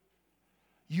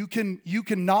 You can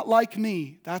not like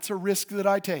me. That's a risk that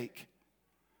I take.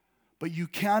 But you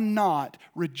cannot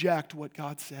reject what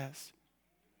God says.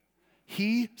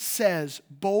 He says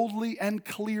boldly and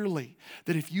clearly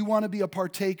that if you want to be a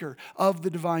partaker of the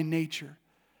divine nature,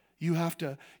 you have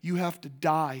to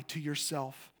die to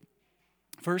yourself.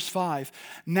 Verse 5,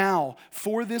 now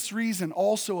for this reason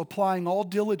also applying all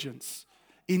diligence,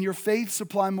 in your faith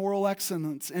supply moral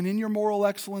excellence, and in your moral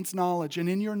excellence knowledge, and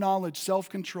in your knowledge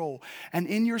self-control, and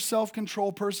in your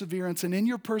self-control perseverance, and in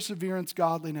your perseverance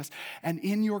godliness, and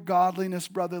in your godliness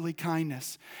brotherly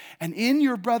kindness. And in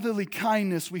your brotherly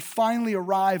kindness we finally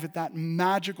arrive at that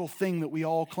magical thing that we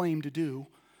all claim to do,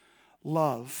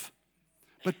 love.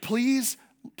 But please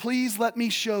let me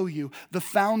show you the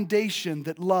foundation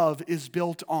that love is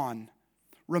built on.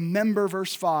 Remember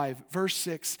verse 5, verse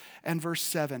 6, and verse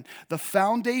 7. The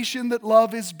foundation that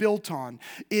love is built on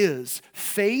is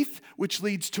faith, which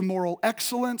leads to moral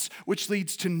excellence, which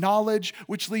leads to knowledge,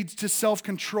 which leads to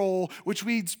self-control, which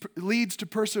leads to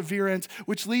perseverance,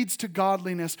 which leads to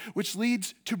godliness, which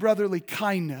leads to brotherly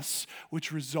kindness,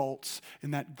 which results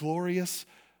in that glorious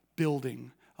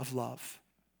building of love.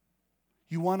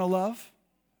 You want to love?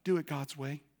 Do it God's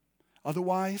way.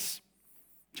 Otherwise,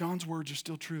 John's words are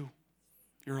still true.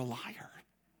 You're a liar.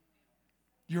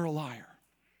 You're a liar.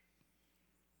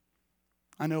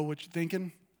 I know what you're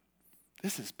thinking.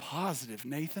 This is positive,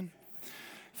 Nathan.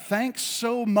 Thanks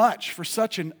so much for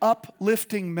such an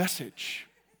uplifting message.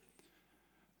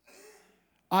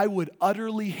 I would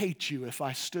utterly hate you if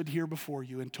I stood here before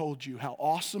you and told you how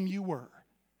awesome you were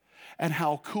and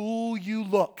how cool you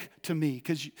look to me,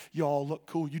 because you all look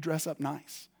cool. You dress up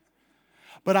nice.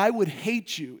 But I would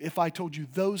hate you if I told you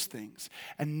those things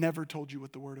and never told you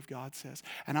what the Word of God says.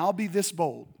 And I'll be this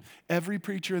bold. Every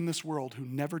preacher in this world who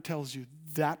never tells you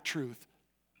that truth,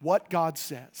 what God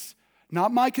says,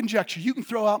 not my conjecture. You can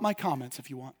throw out my comments if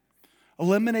you want.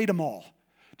 Eliminate them all.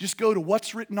 Just go to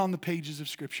what's written on the pages of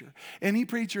Scripture. Any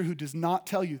preacher who does not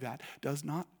tell you that does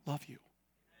not love you.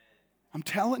 I'm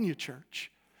telling you,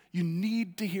 church, you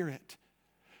need to hear it.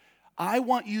 I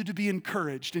want you to be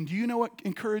encouraged. And do you know what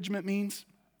encouragement means?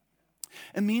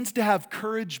 It means to have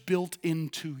courage built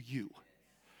into you.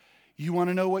 You want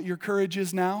to know what your courage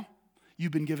is now?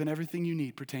 You've been given everything you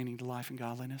need pertaining to life and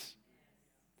godliness.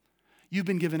 You've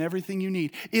been given everything you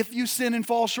need. If you sin and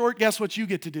fall short, guess what you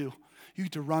get to do? You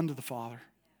get to run to the Father.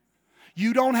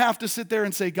 You don't have to sit there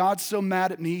and say, God's so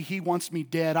mad at me, He wants me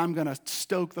dead, I'm going to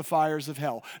stoke the fires of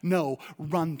hell. No,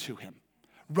 run to Him.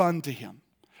 Run to Him.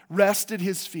 Rest at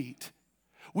His feet.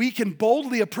 We can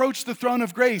boldly approach the throne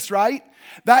of grace, right?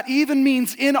 That even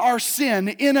means in our sin,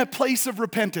 in a place of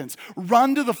repentance.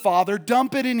 Run to the Father,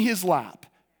 dump it in His lap.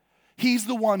 He's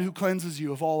the one who cleanses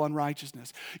you of all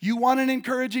unrighteousness. You want an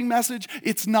encouraging message?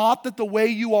 It's not that the way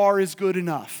you are is good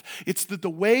enough. It's that the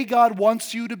way God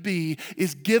wants you to be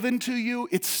is given to you,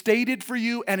 it's stated for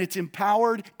you, and it's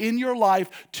empowered in your life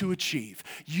to achieve.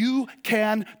 You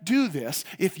can do this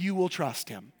if you will trust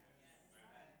Him.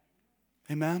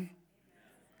 Amen?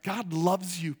 God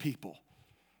loves you, people.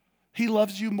 He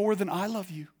loves you more than I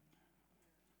love you.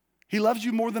 He loves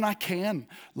you more than I can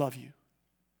love you.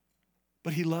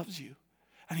 But He loves you.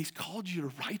 And He's called you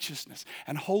to righteousness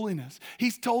and holiness.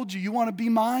 He's told you, you want to be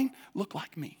mine? Look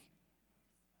like me.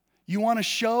 You want to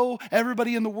show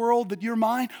everybody in the world that you're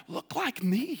mine? Look like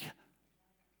me.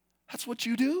 That's what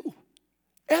you do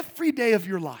every day of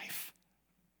your life.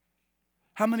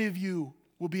 How many of you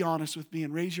will be honest with me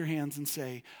and raise your hands and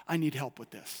say, I need help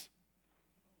with this?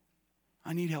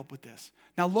 I need help with this.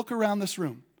 Now look around this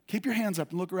room. Keep your hands up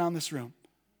and look around this room.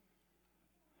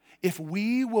 If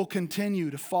we will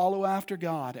continue to follow after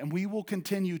God and we will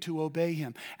continue to obey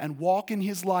Him and walk in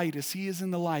His light as He is in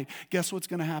the light, guess what's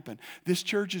going to happen? This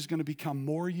church is going to become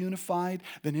more unified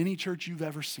than any church you've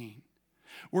ever seen.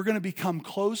 We're going to become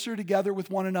closer together with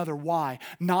one another. Why?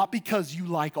 Not because you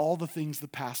like all the things the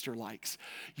pastor likes.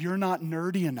 You're not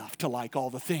nerdy enough to like all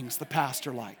the things the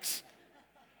pastor likes.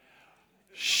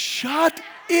 Shut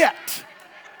it.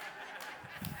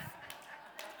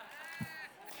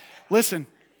 Listen.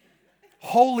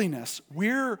 Holiness,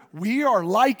 we are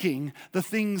liking the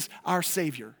things our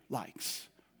Savior likes.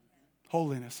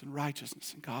 Holiness and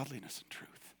righteousness and godliness and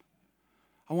truth.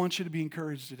 I want you to be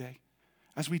encouraged today.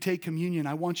 As we take communion,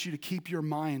 I want you to keep your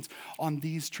minds on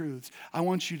these truths. I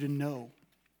want you to know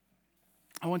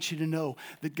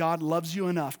that God loves you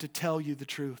enough to tell you the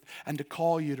truth and to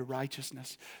call you to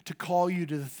righteousness, to call you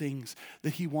to the things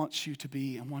that He wants you to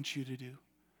be and wants you to do.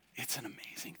 It's an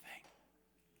amazing thing.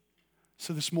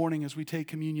 So this morning as we take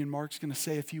communion, Mark's going to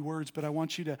say a few words, but I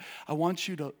want you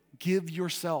to give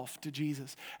yourself to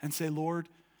Jesus and say, Lord,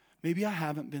 maybe I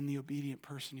haven't been the obedient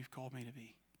person You've called me to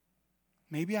be.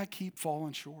 Maybe I keep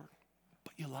falling short,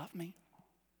 but You love me,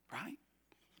 right?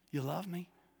 You love me.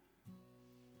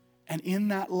 And in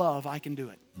that love, I can do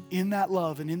it. In that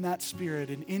love and in that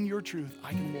Spirit and in Your truth, I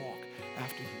can walk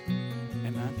after You.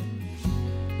 Amen.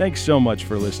 Thanks so much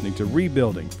for listening to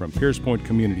Rebuilding from Pierce Point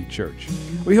Community Church.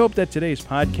 We hope that today's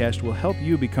podcast will help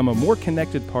you become a more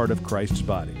connected part of Christ's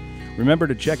body. Remember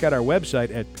to check out our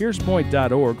website at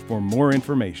piercepoint.org for more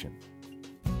information.